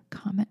the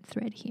comment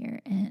thread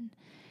here. And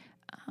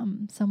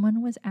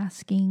someone was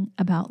asking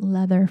about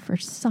leather for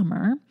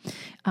summer.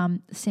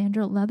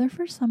 Sandra, leather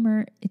for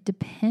summer, it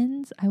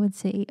depends, I would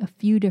say, a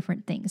few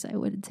different things. I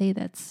would say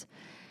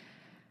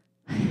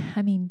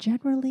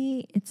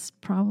generally it's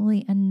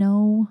probably a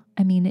no.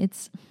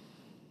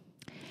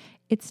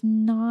 It's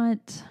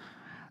not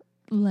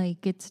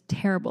like it's a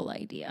terrible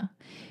idea.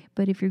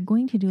 But if you're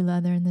going to do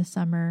leather in the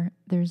summer,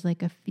 there's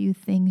like a few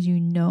things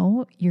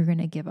you're going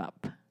to give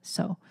up.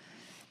 So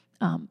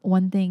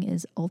one thing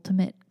is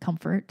ultimate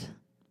comfort,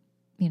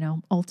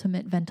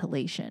 ultimate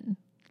ventilation.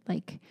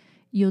 Like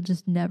you'll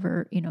just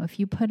never, if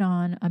you put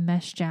on a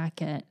mesh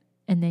jacket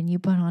and then you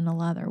put on a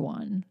leather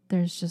one,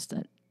 there's just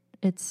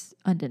it's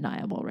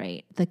undeniable,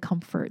 right? The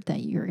comfort that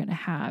you're going to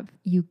have,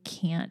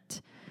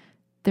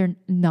 they're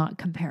not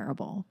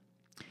comparable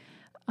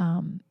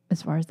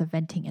as far as the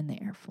venting and the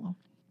airflow.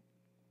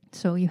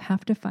 So you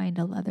have to find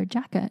a leather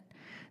jacket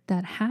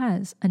that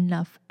has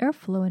enough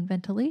airflow and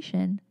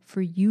ventilation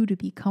for you to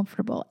be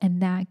comfortable.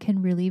 And that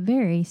can really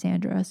vary,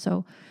 Sandra.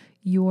 So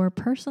your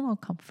personal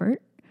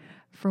comfort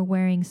for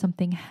wearing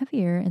something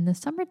heavier in the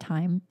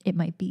summertime, it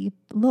might be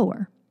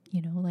lower.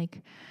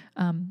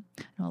 A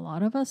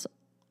lot of us,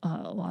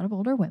 a lot of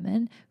older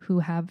women who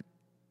have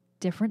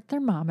different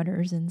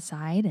thermometers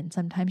inside, and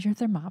sometimes your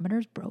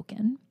thermometer's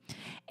broken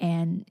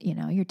and,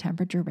 your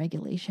temperature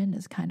regulation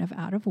is kind of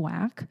out of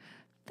whack.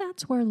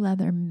 That's where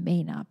leather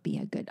may not be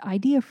a good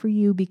idea for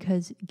you,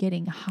 because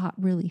getting hot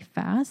really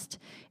fast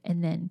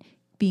and then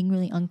being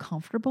really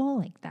uncomfortable,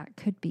 like that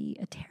could be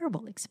a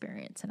terrible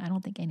experience. And I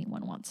don't think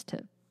anyone wants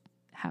to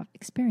have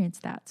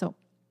experienced that. So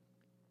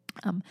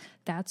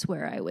that's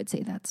where I would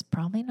say that's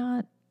probably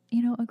not,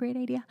 a great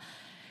idea.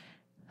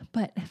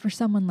 But for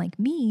someone like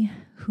me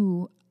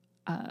who,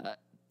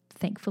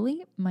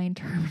 thankfully, my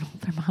internal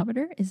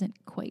thermometer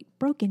isn't quite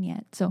broken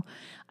yet. So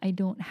I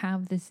don't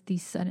have these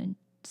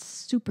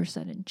super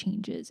sudden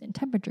changes in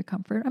temperature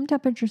comfort. I'm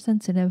temperature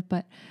sensitive,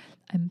 but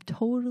I'm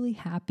totally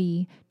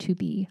happy to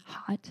be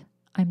hot.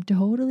 I'm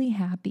totally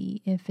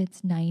happy if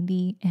it's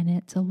 90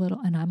 and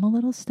I'm a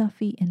little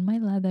stuffy in my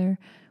leather.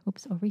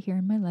 Over here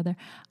in my leather.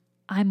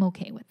 I'm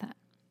okay with that.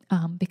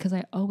 Because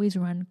I always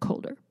run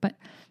colder, but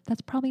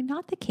that's probably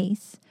not the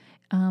case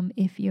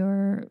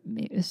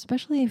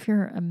especially if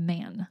you're a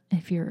man,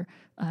 if you're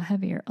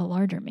a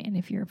larger man,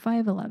 if you're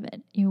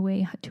 5'11", you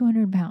weigh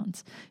 200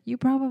 pounds, you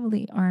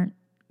probably aren't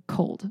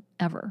cold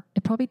ever.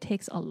 It probably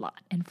takes a lot.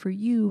 And for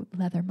you,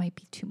 leather might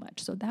be too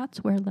much. So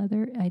that's where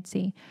leather, I'd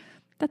say,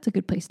 that's a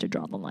good place to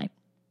draw the line.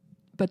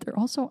 But there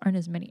also aren't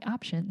as many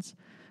options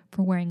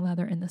for wearing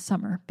leather in the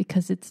summer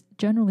because it's,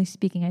 generally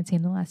speaking, I'd say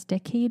in the last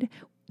decade,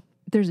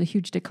 there's a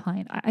huge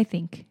decline. I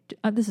think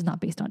this is not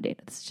based on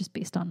data. This is just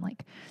based on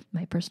like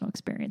my personal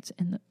experience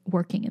in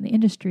working in the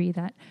industry,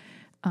 that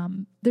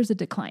there's a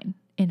decline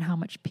in how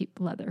much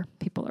leather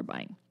people are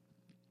buying.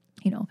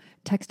 You know,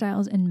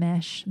 textiles and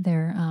mesh,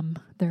 they're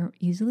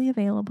easily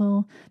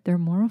available, they're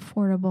more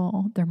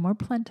affordable, they're more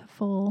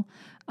plentiful.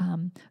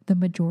 The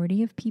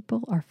majority of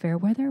people are fair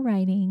weather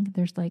riding.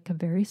 There's like a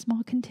very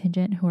small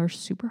contingent who are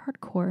super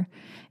hardcore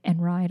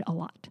and ride a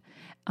lot.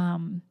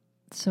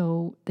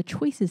 So the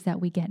choices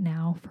that we get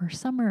now for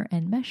summer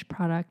and mesh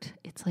product,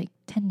 it's like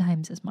 10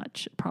 times as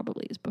much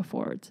probably as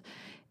before.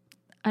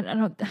 I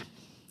don't,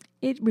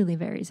 it really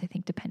varies, I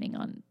think, depending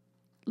on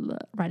the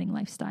riding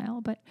lifestyle,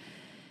 but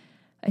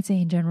I'd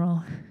say in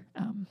general,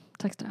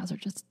 textiles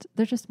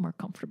they're just more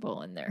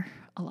comfortable and they're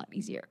a lot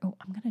easier. Oh,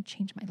 I'm going to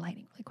change my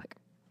lighting really quick.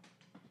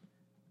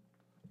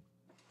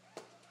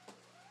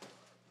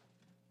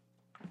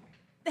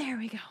 There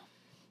we go.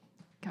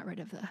 Got rid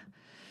of the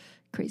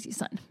crazy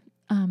sun.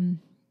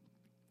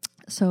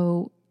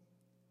 So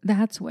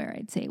that's where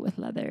I'd say with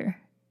leather,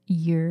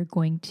 you're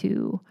going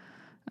to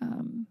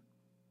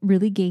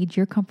really gauge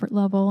your comfort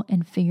level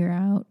and figure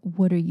out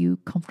what are you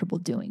comfortable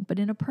doing. But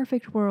in a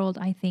perfect world,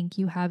 I think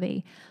you have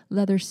a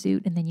leather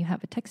suit and then you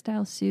have a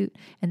textile suit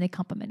and they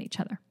complement each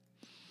other.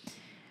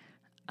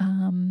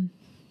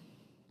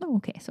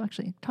 Okay. So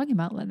actually talking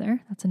about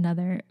leather, that's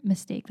another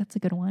mistake. That's a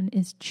good one,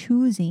 is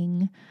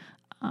choosing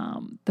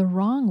the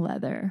wrong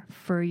leather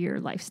for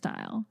your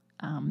lifestyle.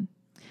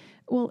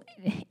 Well,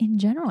 in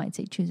general, I'd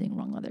say choosing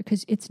wrong leather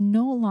because it's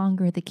no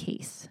longer the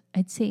case.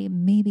 I'd say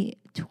maybe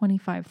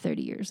 25,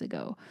 30 years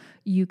ago,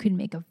 you could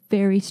make a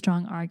very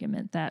strong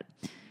argument that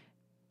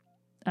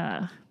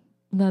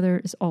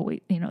leather is always,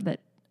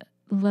 that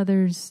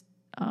leathers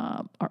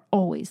are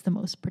always the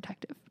most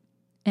protective.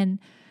 And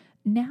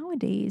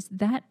nowadays,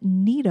 that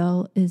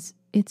needle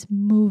it's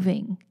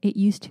moving. It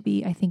used to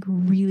be, I think,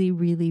 really,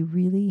 really,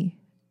 really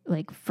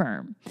like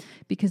firm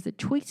because the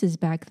choices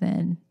back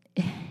then,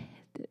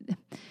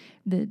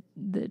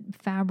 the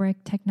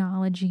fabric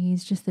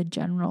technologies, just the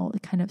general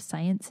kind of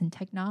science and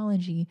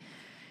technology,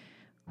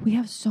 we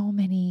have so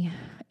many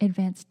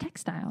advanced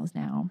textiles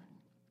now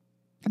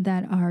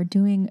that are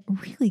doing a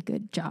really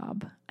good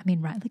job. I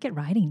mean, look at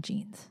riding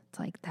jeans. It's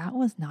like that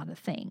was not a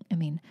thing. I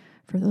mean,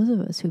 for those of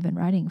us who've been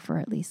riding for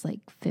at least like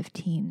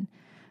 15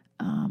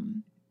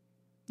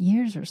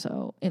 years or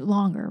so,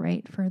 longer,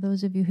 right? For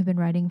those of you who've been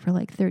riding for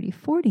like 30,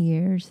 40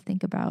 years,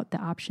 think about the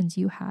options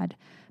you had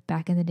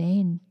back in the day,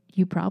 and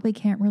you probably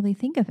can't really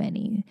think of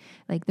any.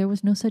 Like there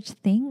was no such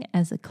thing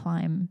as a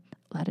climb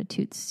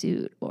latitude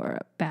suit or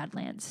a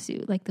Badlands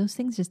suit. Like those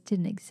things just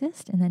didn't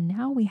exist. And then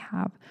now we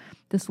have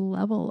this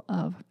level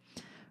of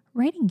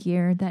riding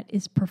gear that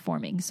is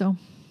performing. So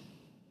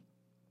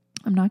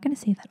I'm not going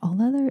to say that all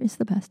leather is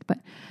the best, but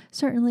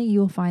certainly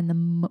you'll find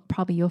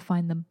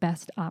the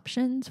best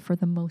options for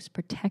the most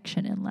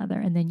protection in leather.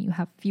 And then you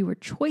have fewer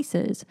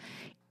choices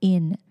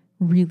in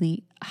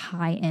really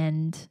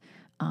high-end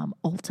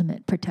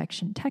ultimate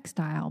protection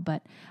textile.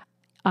 But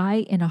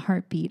in a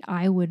heartbeat,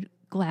 I would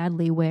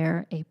gladly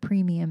wear a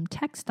premium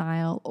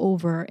textile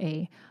over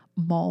a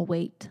mall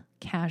weight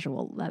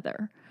casual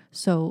leather.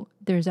 So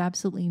there's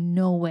absolutely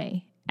no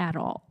way at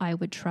all I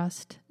would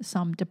trust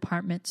some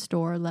department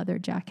store leather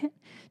jacket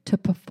to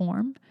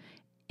perform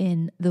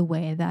in the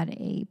way that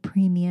a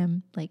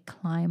premium like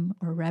Climb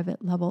or Revit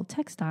level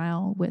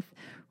textile with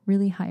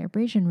really high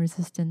abrasion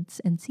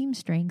resistance and seam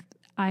strength,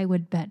 I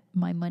would bet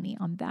my money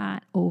on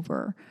that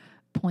over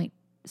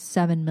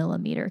 0.7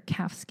 millimeter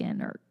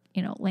calfskin or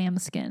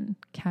lambskin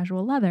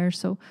casual leather.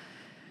 So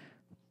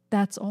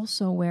that's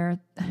also where,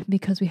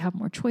 because we have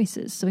more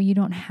choices, so you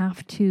don't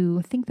have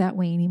to think that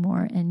way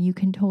anymore, and you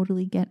can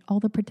totally get all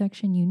the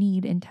protection you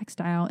need in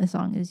textile as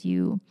long as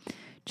you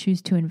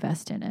choose to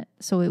invest in it.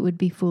 So it would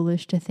be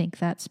foolish to think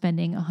that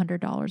spending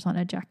 $100 on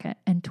a jacket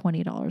and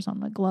 $20 on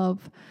the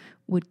glove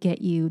would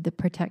get you the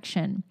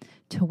protection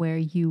to where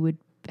you would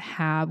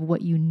have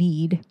what you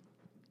need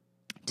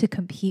to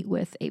compete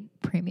with a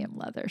premium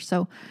leather.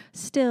 So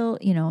still,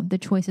 the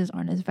choices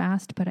aren't as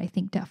vast, but I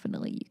think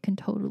definitely you can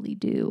totally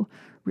do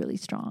really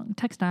strong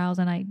textiles.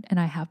 And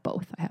I have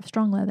both. I have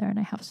strong leather and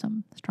I have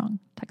some strong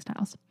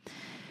textiles.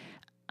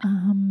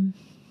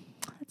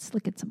 Let's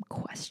look at some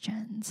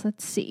questions.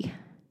 Let's see.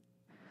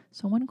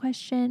 So one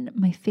question,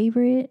 my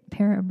favorite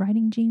pair of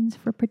riding jeans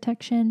for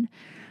protection.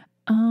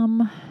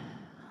 And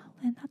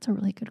that's a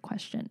really good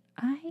question.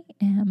 I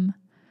am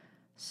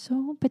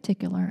so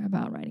particular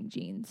about riding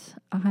jeans.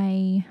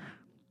 I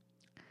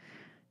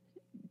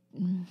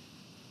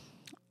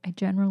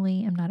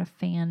generally am not a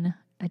fan.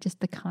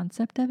 The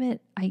concept of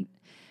it, I'm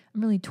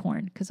really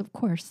torn because, of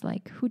course,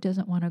 like who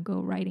doesn't want to go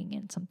riding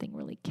in something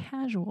really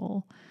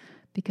casual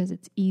because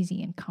it's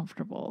easy and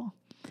comfortable.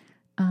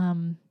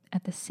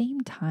 At the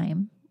same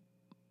time,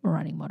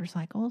 running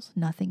motorcycles.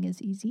 Nothing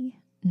is easy.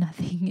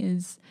 Nothing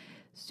is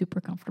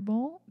super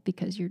comfortable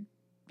because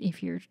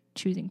if you're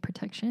choosing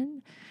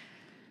protection.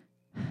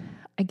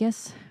 I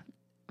guess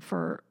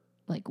for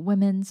like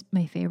women's,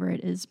 my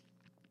favorite is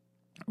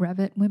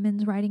Revit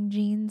women's riding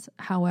jeans.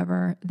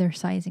 However, their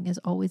sizing is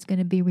always going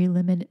to be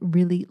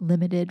really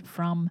limited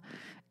from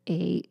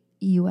a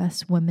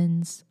US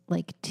women's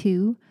like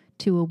 2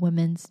 to a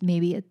women's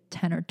maybe a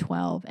 10 or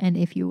 12. And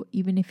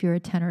even if you're a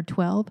 10 or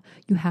 12,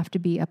 you have to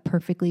be a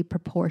perfectly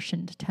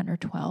proportioned 10 or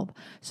 12.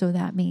 So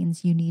that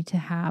means you need to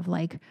have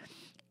like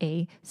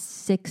a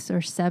 6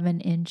 or 7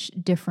 inch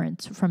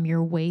difference from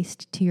your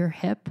waist to your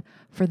hip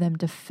for them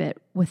to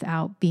fit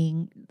without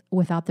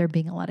there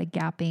being a lot of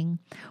gapping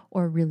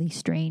or really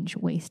strange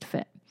waist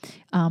fit.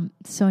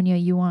 Sonia,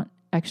 you want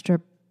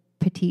extra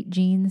petite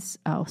jeans?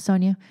 Oh,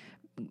 Sonia,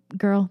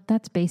 girl,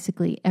 that's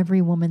basically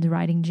every woman's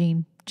riding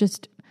jean.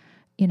 Just,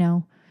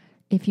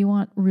 if you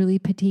want really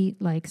petite,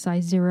 like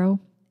size 0,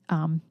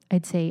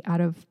 I'd say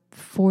out of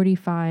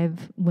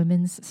 45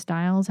 women's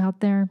styles out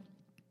there,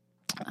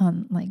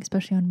 like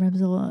especially on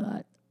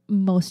Revzilla,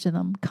 most of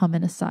them come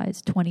in a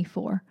size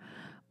 24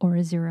 or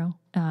a 0.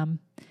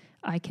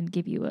 I can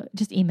give you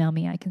just email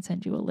me. I can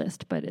send you a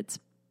list, but it's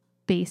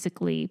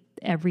basically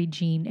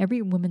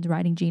every woman's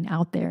riding jean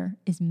out there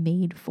is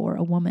made for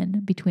a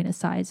woman between a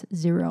size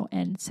 0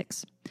 and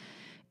 6.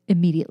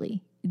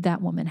 Immediately,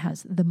 that woman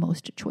has the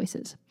most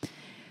choices.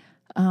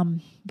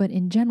 But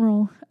in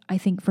general, I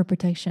think for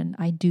protection,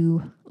 I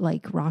do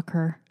like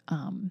Rocker,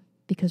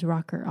 because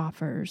Rocker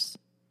offers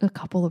a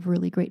couple of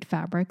really great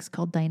fabrics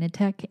called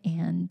Dynatech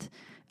and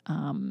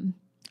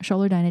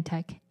Scholler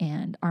Dynatech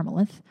and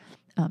Armalith.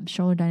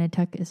 Scholler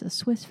Dynatech is a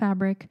Swiss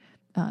fabric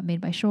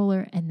made by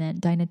Scholler, and then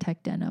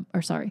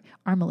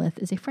Armalith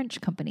is a French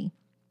company.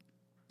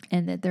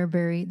 And that they're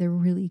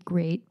really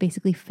great,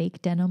 basically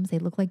fake denims. They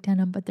look like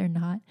denim, but they're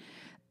not.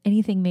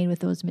 Anything made with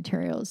those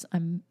materials,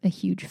 I'm a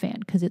huge fan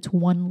because it's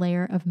one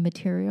layer of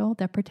material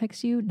that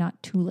protects you,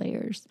 not 2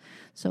 layers.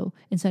 So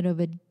instead of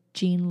a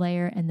jean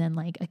layer and then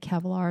like a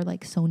Kevlar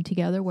like sewn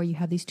together where you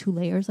have these 2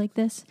 layers like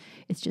this,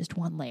 it's just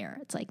one layer.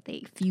 It's like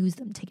they fuse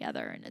them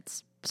together, and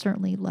it's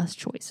certainly less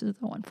choices,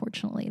 though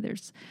unfortunately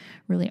there's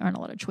really aren't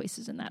a lot of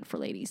choices in that for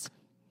ladies.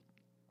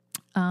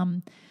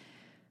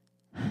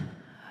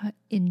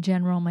 In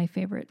general, my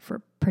favorite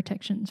for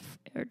protections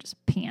are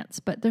just pants,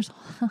 but it's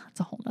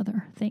a whole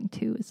other thing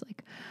too. Is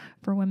like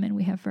for women,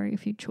 we have very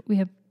few, we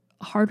have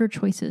harder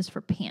choices for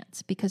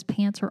pants because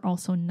pants are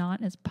also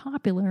not as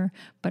popular,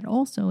 but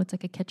also it's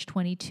like a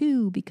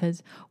catch-22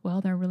 because, well,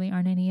 there really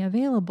aren't any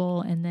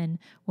available. And then,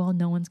 well,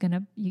 no one's going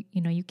to,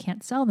 you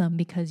can't sell them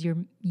because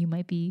you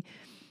might be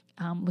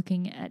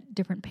looking at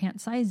different pant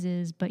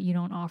sizes, but you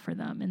don't offer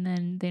them. And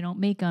then they don't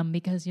make them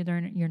because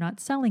you're not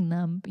selling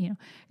them.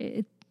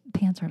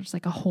 Pants are just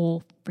like a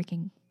whole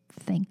freaking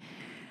thing.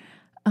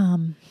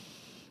 But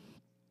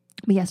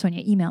yeah,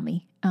 Sonia, email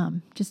me.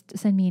 Just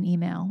send me an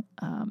email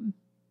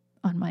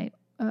on my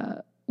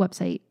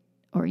website,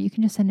 or you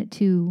can just send it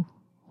to,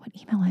 what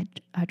email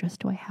address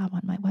do I have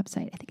on my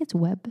website? I think it's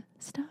web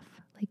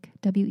stuff, like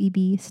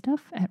WEB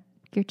stuff at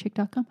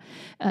gearchick.com.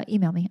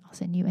 Email me. I'll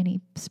send you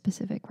any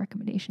specific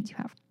recommendations you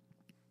have.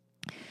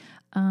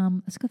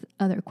 Let's go to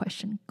the other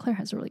question. Claire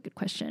has a really good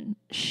question.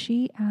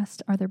 She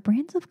asked, are there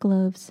brands of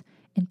gloves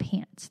and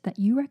pants that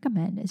you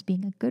recommend as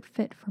being a good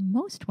fit for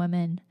most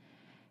women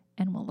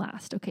and will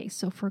last? Okay,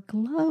 so for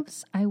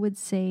gloves, I would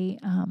say,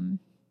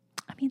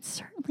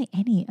 certainly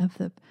any of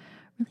the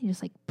really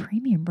just like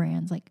premium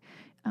brands like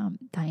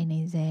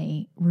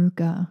Dainese,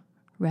 Ruka,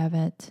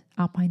 Revit,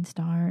 Alpine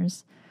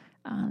Stars.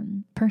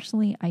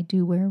 Personally, I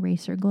do wear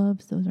racer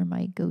gloves. Those are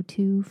my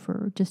go-to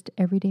for just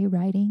everyday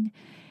riding.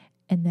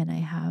 And then I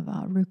have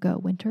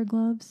Ruka winter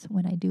gloves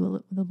when I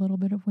do the little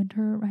bit of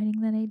winter riding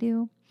that I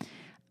do.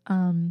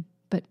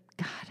 But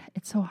God,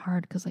 it's so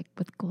hard because like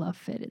with glove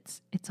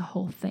fit, it's a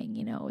whole thing,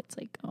 It's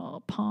like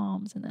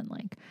palms and then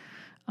like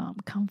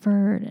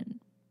comfort, and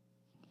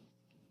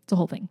it's a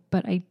whole thing.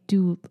 But I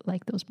do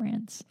like those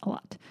brands a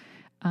lot.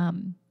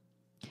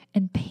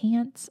 And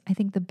pants, I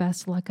think the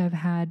best luck I've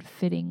had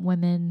fitting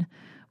women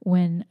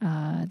when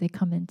they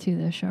come into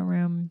the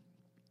showroom,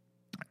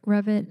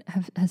 Revit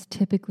has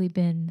typically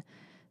been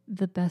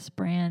the best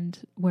brand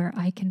where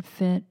I can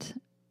fit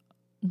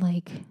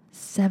like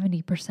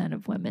 70%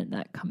 of women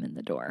that come in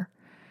the door.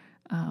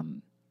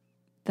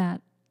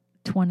 That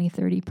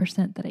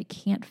 20-30% that I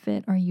can't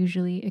fit are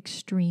usually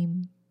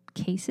extreme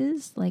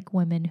cases, like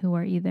women who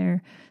are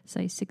either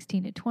size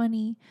 16 to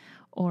 20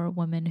 or a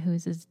woman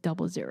who's is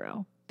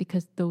 00,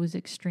 because those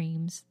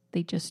extremes,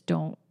 they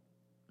don't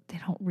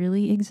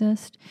really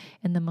exist.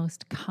 And the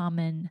most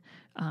common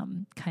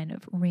kind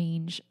of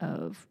range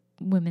of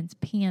women's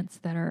pants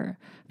that are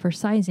for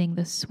sizing,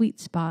 the sweet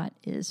spot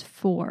is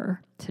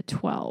 4 to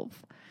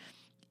 12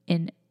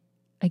 in,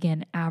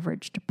 again,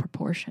 averaged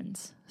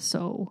proportions.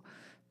 So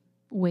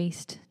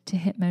waist to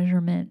hip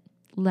measurement,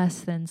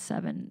 less than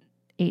 7-8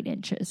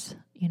 inches.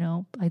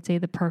 I'd say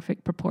the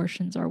perfect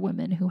proportions are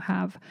women who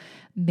have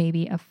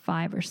maybe a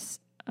 5 or,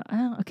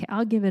 okay,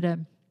 I'll give it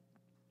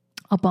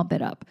a I'll bump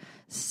it up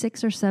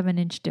 6 or 7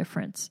 inch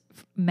difference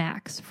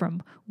max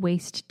from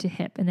waist to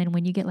hip. And then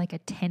when you get like a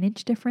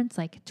 10-inch difference,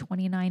 like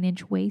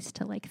 29-inch waist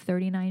to like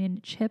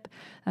 39-inch hip,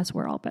 that's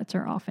where all bets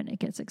are off and it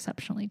gets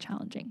exceptionally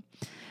challenging.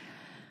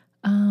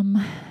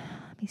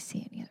 Let me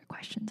see any other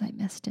questions I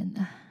missed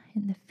in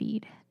the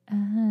feed.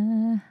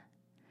 Can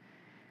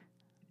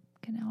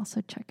I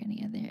also check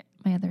any of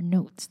my other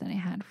notes that I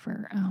had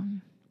for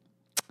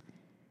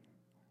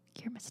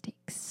gear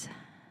mistakes?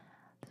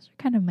 Those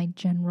are kind of my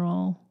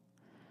general.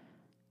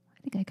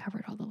 I think I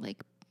covered all the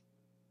like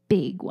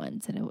big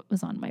ones that it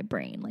was on my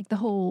brain, like the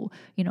whole,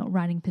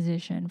 riding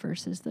position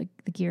versus the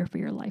gear for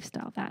your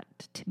lifestyle. That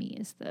to me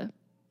is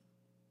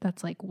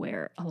that's like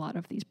where a lot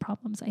of these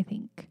problems I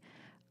think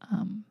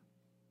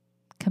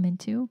come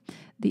into.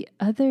 The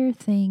other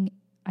thing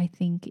I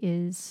think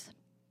is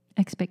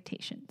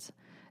expectations.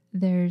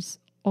 There's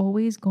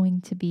always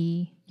going to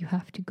be, you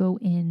have to go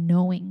in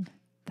knowing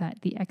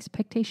that the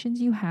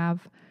expectations you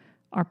have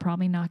are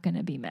probably not going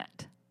to be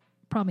met.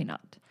 Probably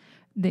not.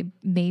 They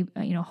may,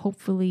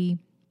 hopefully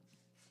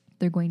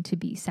they're going to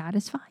be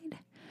satisfied,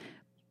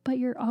 but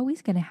you're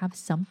always going to have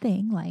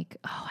something like,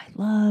 I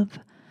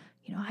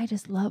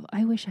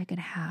wish I could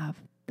have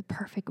the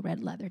perfect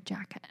red leather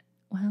jacket.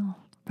 Well,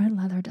 red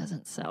leather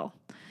doesn't sell.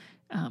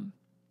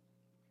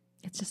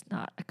 It's just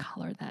not a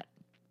color that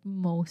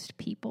most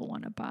people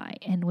want to buy.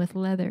 And with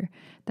leather,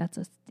 that's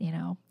a,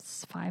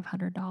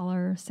 $500,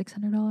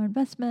 $600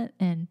 investment.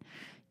 And,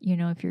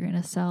 if you're going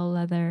to sell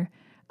leather,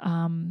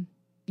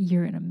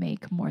 you're going to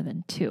make more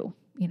than 2,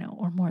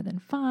 or more than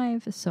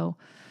 5. So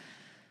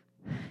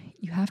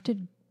you have to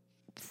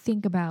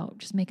think about,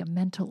 just make a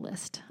mental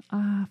list.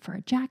 For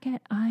a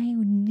jacket, I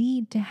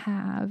need to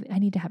have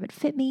it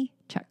fit me.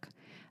 Check.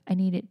 I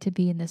need it to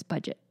be in this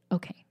budget.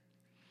 Okay.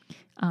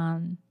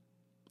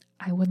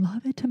 I would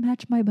love it to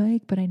match my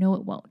bike, but I know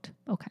it won't.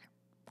 Okay.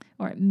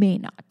 Or it may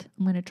not.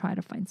 I'm going to try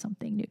to find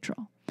something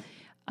neutral.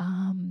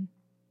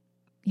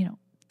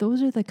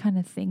 Those are the kind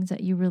of things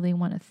that you really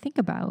want to think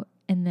about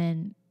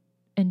and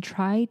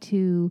try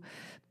to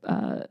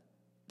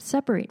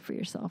separate for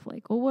yourself.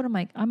 Like, well,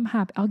 I'm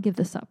happy. I'll give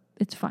this up.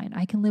 It's fine.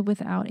 I can live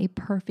without a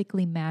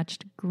perfectly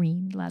matched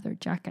green leather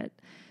jacket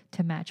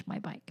to match my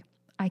bike.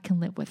 I can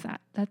live with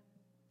that.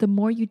 The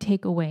more you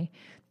take away,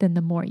 then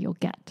the more you'll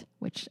get,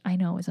 which I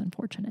know is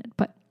unfortunate.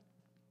 But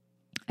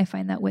I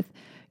find that with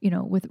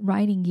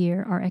riding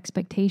gear, our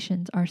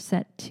expectations are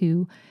set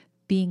to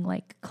being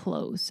like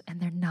clothes, and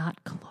they're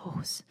not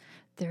clothes.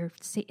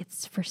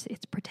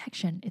 It's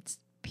protection. It's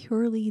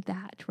purely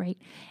that, right?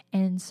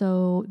 And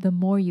so the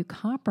more you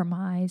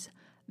compromise,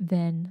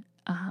 then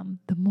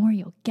the more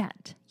you'll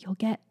get. You'll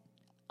get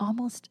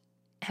almost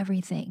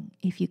everything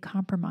if you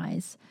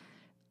compromise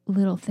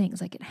little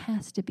things. Like, it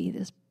has to be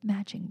this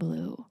matching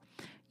blue.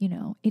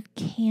 It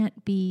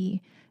can't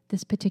be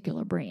this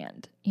particular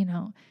brand.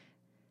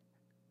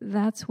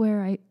 That's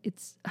where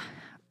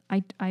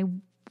I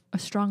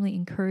strongly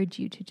encourage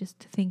you to just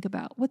think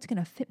about what's going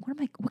to fit. What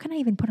can I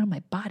even put on my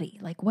body?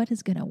 Like, what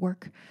is going to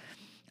work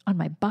on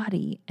my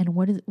body, and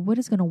what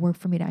is going to work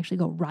for me to actually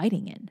go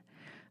riding in?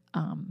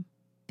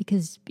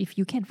 Because if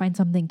you can't find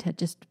something to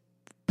just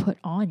put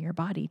on your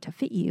body to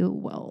fit you,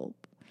 well,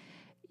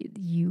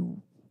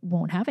 you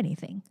won't have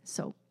anything.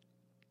 So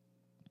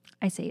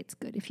I say it's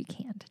good if you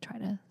can to try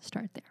to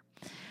start there,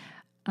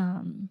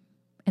 and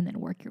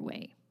then work your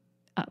way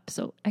up.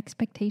 So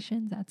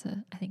expectations, I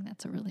think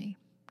that's a really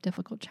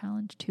difficult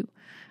challenge too.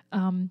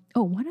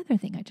 One other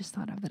thing I just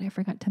thought of that I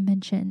forgot to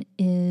mention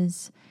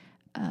is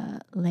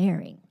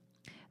layering.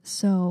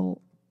 So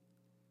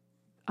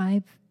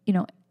I've,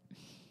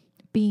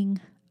 being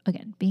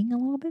a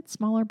little bit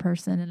smaller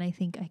person, and I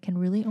think I can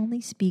really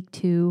only speak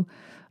to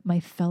my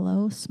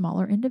fellow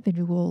smaller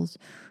individuals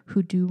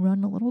who do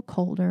run a little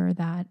colder,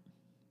 that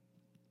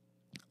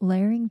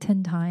layering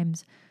 10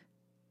 times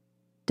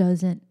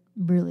doesn't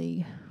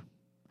really,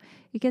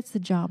 it gets the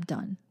job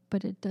done,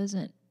 but it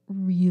doesn't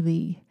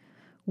really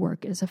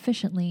work as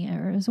efficiently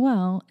or as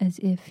well as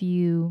if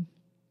you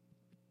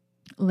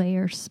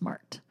layer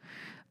smart.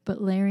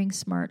 But layering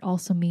smart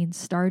also means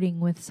starting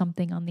with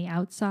something on the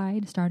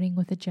outside, starting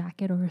with a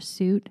jacket or a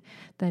suit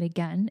that,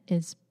 again,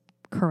 is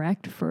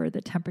correct for the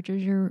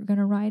temperatures you're going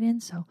to ride in.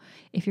 So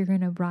if you're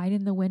going to ride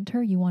in the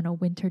winter, you want a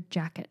winter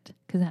jacket,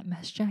 because that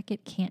mesh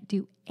jacket can't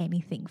do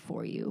anything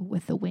for you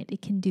with the wind.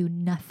 It can do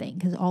nothing,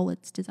 because all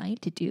it's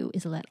designed to do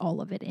is let all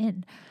of it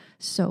in.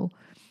 So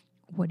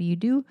what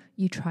do?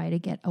 You try to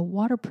get a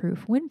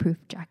waterproof, windproof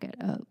jacket,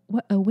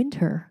 a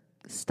winter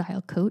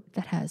style coat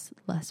that has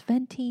less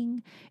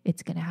venting.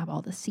 It's going to have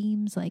all the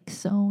seams like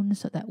sewn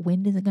so that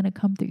wind isn't going to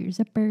come through your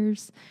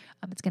zippers.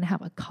 It's going to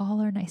have a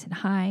collar nice and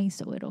high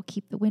so it'll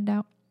keep the wind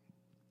out.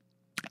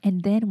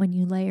 And then when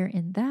you layer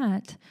in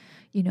that,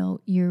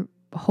 you're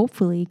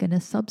hopefully going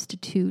to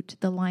substitute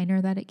the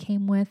liner that it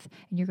came with,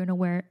 and you're going to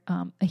wear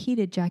a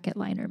heated jacket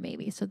liner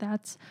maybe. So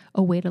that's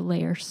a way to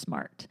layer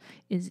smart,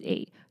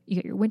 you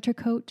get your winter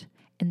coat,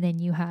 And then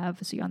you're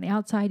on the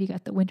outside, you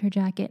got the winter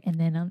jacket. And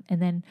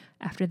then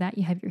after that,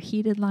 you have your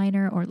heated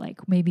liner, or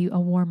like maybe a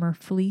warmer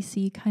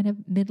fleecy kind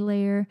of mid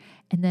layer,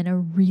 and then a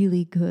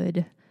really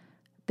good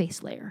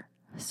base layer.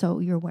 So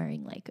you're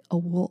wearing like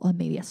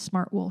maybe a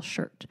smart wool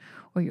shirt,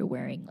 or you're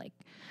wearing like,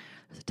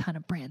 there's a ton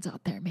of brands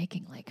out there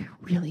making like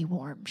really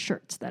warm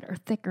shirts that are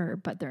thicker,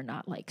 but they're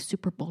not like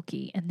super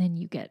bulky. And then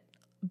you get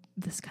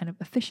this kind of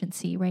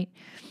efficiency, right?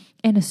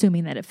 And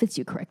assuming that it fits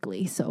you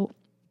correctly. So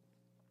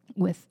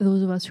with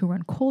those of us who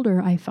run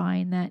colder, I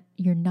find that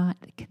you're not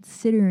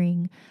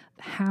considering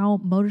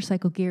how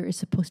motorcycle gear is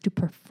supposed to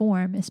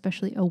perform,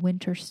 especially a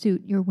winter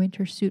suit. Your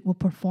winter suit will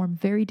perform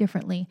very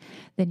differently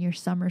than your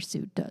summer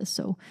suit does.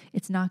 So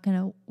it's not going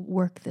to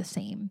work the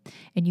same.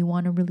 And you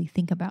want to really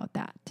think about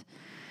that.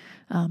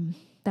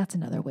 That's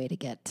another way to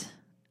get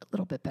a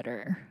little bit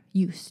better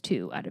use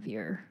too out of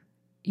your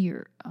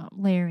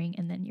layering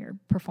and then your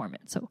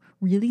performance. So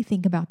really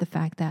think about the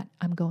fact that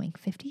I'm going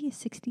 50,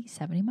 60,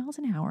 70 miles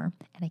an hour,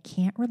 and I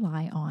can't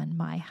rely on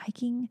my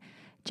hiking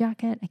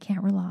jacket. I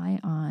can't rely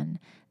on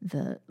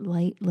the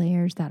light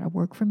layers that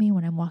work for me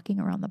when I'm walking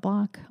around the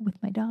block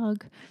with my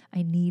dog.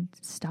 I need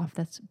stuff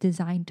that's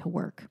designed to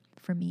work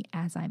for me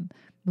as I'm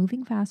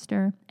moving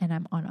faster and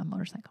I'm on a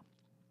motorcycle.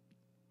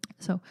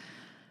 So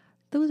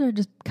those are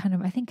just kind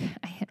of, I think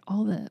I hit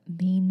all the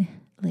main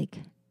like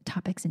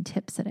topics and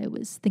tips that I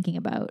was thinking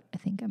about. I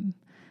think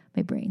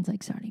my brain's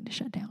like starting to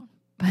shut down.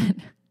 But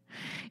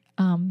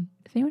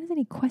if anyone has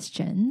any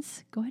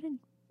questions, go ahead and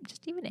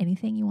just even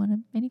anything you want to,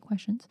 any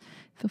questions,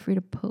 feel free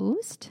to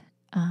post.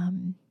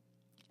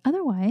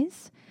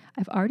 Otherwise,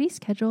 I've already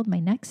scheduled my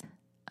next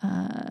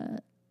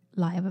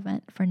live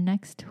event for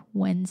next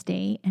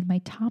Wednesday, and my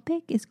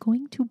topic is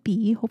going to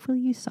be, hopefully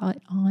you saw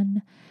it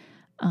on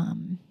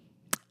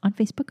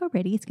Facebook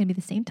already. It's going to be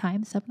the same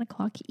time,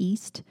 7:00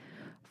 East,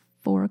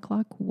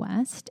 4:00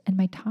 West. And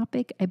my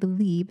topic, I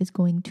believe, is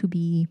going to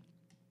be,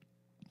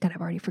 God,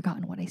 I've already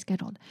forgotten what I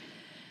scheduled.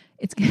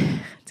 It's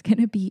going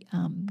to be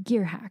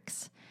gear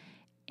hacks.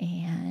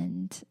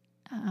 And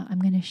I'm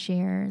going to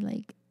share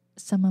like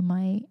some of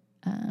my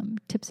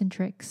tips and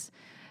tricks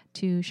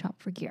to shop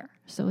for gear.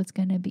 So it's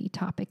going to be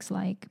topics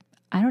like,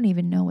 I don't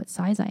even know what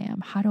size I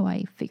am. How do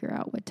I figure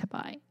out what to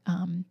buy?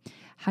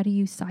 How do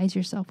you size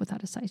yourself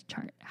without a size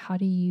chart? How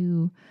do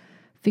you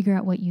figure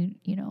out what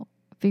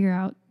figure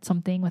out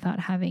something without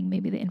having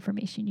maybe the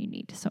information you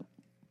need? So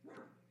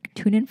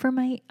tune in for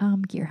my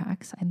gear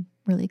hacks. I'm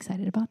really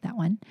excited about that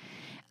one.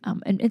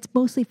 And it's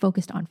mostly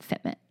focused on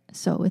fitment.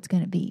 So it's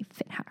going to be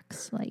fit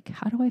hacks. Like,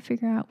 how do I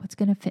figure out what's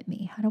going to fit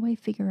me? How do I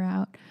figure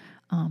out,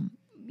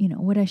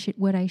 where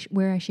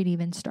I should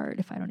even start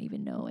if I don't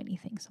even know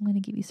anything? So I'm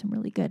going to give you some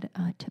really good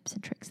tips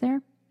and tricks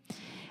there.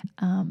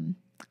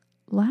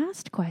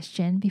 Last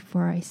question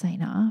before I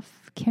sign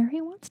off. Carrie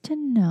wants to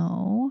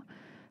know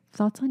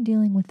thoughts on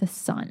dealing with the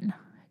sun.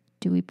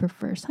 Do we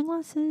prefer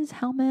sunglasses,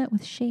 helmet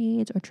with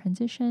shades, or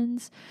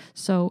transitions?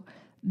 So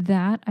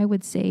that I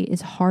would say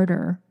is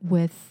harder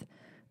with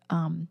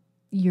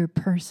your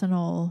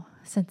personal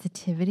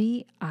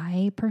sensitivity.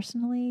 I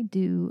personally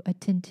do I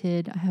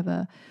have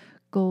a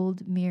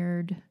gold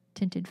mirrored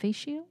tinted face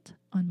shield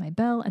on my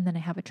Bell, and then I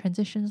have a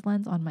transitions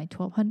lens on my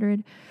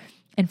 1200.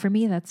 And for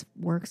me, that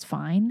works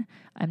fine.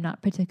 I'm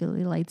not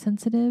particularly light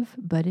sensitive,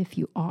 but if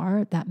you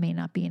are, that may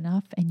not be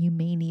enough, and you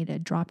may need a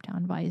drop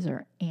down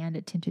visor and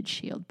a tinted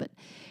shield. But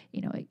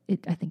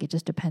I think it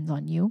just depends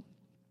on you.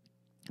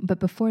 But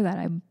before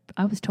that,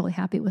 I was totally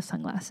happy with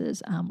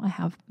sunglasses. I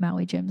have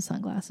Maui Jim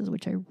sunglasses,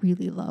 which I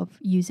really love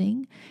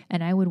using,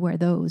 and I would wear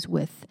those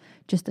with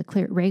just a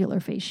clear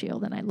regular face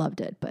shield, and I loved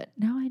it. But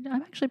now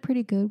I'm actually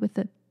pretty good with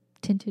the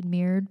tinted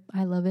mirrored.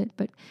 I love it,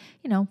 but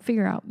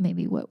figure out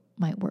maybe what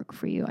might work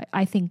for you.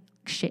 I think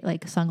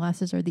like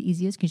sunglasses are the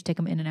easiest. You just take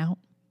them in and out.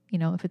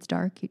 If it's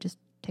dark, you just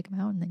take them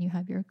out, and then you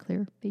have your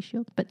clear face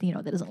shield. But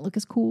that doesn't look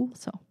as cool,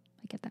 so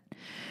I get that.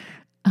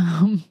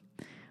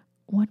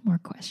 One more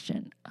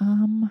question.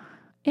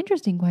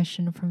 Interesting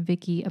question from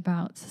Vicky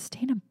about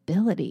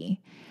sustainability.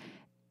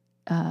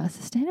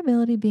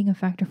 Sustainability being a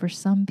factor for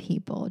some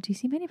people. Do you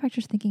see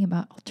manufacturers thinking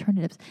about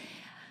alternatives?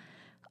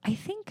 I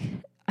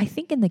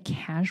think in the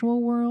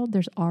casual world,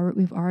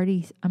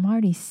 I'm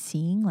already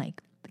seeing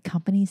like the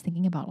companies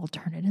thinking about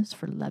alternatives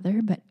for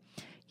leather, but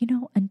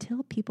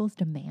until people's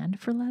demand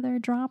for leather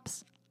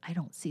drops, I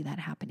don't see that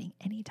happening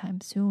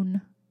anytime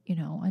soon.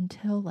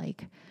 Until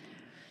like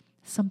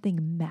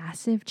something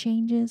massive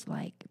changes,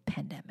 like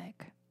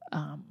pandemic.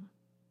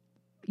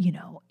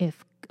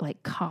 If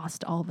like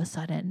cost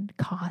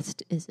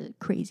is a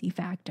crazy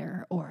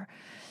factor, or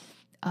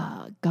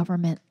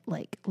government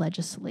like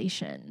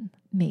legislation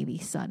maybe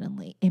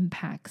suddenly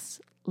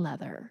impacts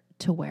leather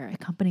to where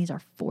companies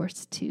are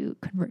forced to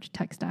convert to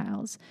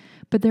textiles.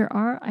 But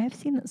I have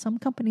seen that some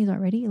companies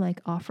already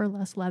like offer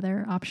less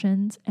leather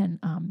options and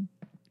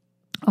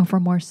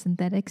offer more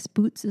synthetics.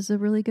 Boots is a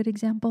really good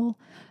example.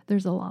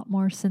 There's a lot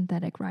more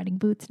synthetic riding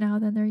boots now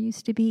than there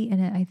used to be,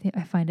 and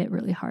I find it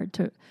really hard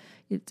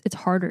it's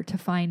harder to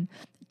find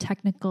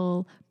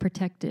technical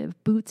protective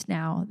boots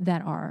now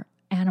that are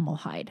animal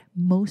hide.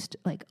 Most,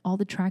 like all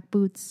the track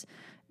boots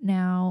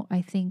now,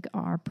 I think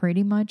are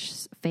pretty much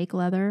fake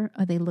leather.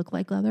 They look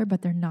like leather,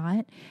 but they're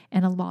not.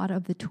 And a lot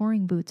of the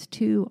touring boots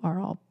too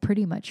are all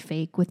pretty much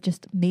fake with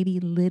just maybe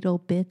little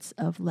bits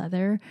of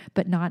leather,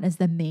 but not as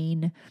the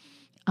main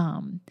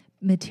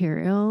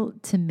material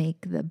to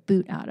make the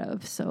boot out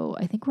of. So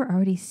I think we're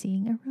already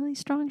seeing a really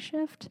strong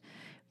shift,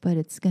 but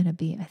it's going to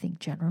be, I think,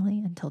 generally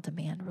until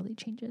demand really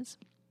changes.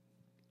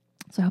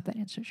 So I hope that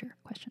answers your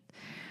question.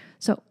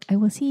 So I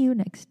will see you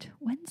next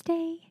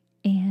Wednesday,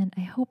 and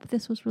I hope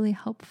this was really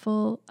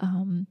helpful.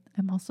 I'm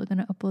also going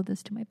to upload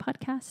this to my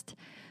podcast,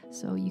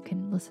 so you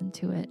can listen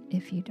to it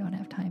if you don't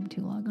have time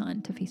to log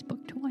on to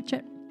Facebook to watch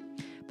it.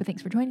 But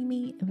thanks for joining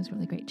me. It was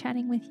really great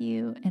chatting with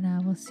you, and I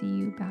will see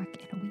you back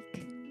in a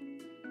week.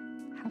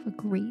 Have a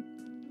great,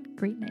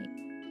 great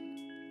night.